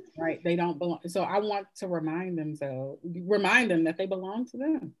 Open season, right? They don't belong. So I want to remind them that they belong to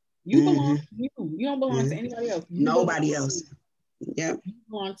them. You belong to you. You don't belong to anybody else. Nobody else. Yep. You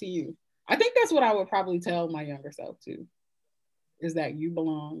belong to you. I think that's what I would probably tell my younger self too, is that you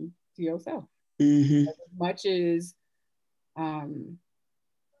belong to yourself. As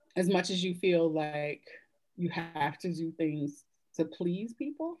much as you feel like you have to do things to please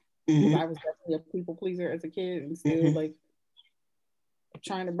people, because I was definitely a people pleaser as a kid and still like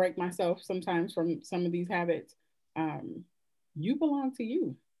trying to break myself sometimes from some of these habits. You belong to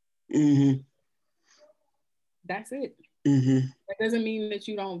you. Mm-hmm. That's it. Mm-hmm. That doesn't mean that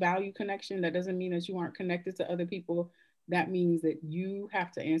you don't value connection. That doesn't mean that you aren't connected to other people. That means that you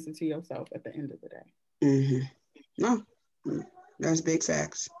have to answer to yourself at the end of the day. Mm-hmm. No, that's big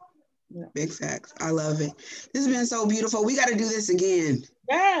facts. Yeah. Big facts. I love it. This has been so beautiful. We got to do this again.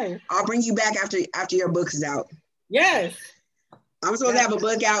 Yes. I'll bring you back after your book is out. Yes. I'm supposed to have a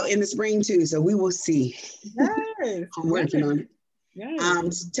book out in the spring too, so we will see. Yes. I'm working on it.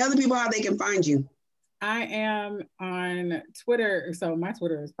 Yes. Tell the people how they can find you. I am on Twitter. So my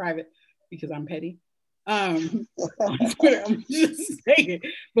Twitter is private because I'm petty. On Twitter, I'm just saying.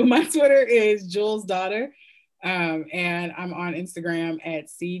 But my Twitter is Jules Daughter. And I'm on Instagram at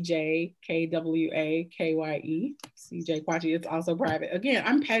CJKWAKYE. CJ Kwachi. It's also private. Again,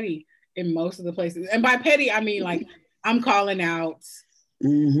 I'm petty in most of the places. And by petty, I mean like I'm calling out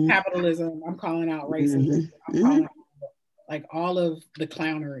capitalism. I'm calling out racism. I'm calling out like all of the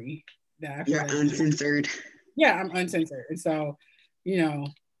clownery that I feel You're uncensored. Yeah, I'm uncensored. And so, you know,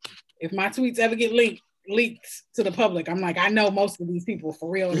 if my tweets ever get leaked to the public, I'm like, I know most of these people for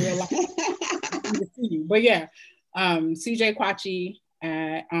real in real life. But yeah, CJ Kwachi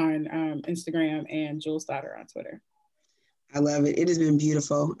on Instagram and Jules Daughter on Twitter. I love it. It has been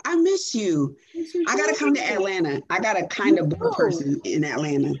beautiful. I miss you. I got to come to Atlanta. I got a kind of book person in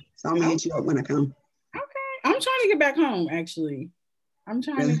Atlanta. So I'm going to hit you up when I come. Okay. I'm trying to get back home, actually. I'm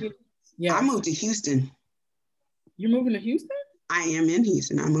trying to get, yeah. I moved to Houston. You're moving to Houston? I am in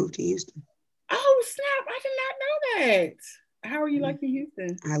Houston. I moved to Houston. Oh, snap. I did not know that. How are you liking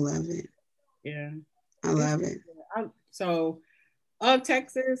Houston? I love it. Yeah. I love it. So, of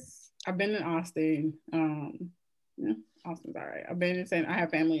Texas, I've been in Austin. Yeah, Austin's all right. I've been in I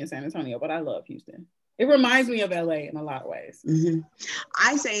have family in San Antonio, but I love Houston. It reminds me of LA in a lot of ways. Mm-hmm.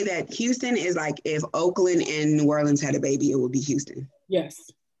 I say that Houston is like if Oakland and New Orleans had a baby, it would be Houston.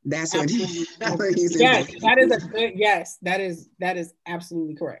 Yes. That's what Houston yes, is. That is a good, yes, that is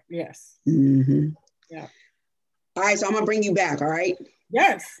absolutely correct. Yes. Mm-hmm. Yeah. All right, so I'm gonna bring you back, all right?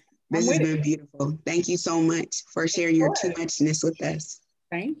 Yes. This has been beautiful. Thank you so much for sharing your too muchness with us.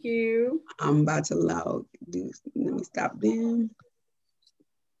 Thank you. I'm about to let me stop them.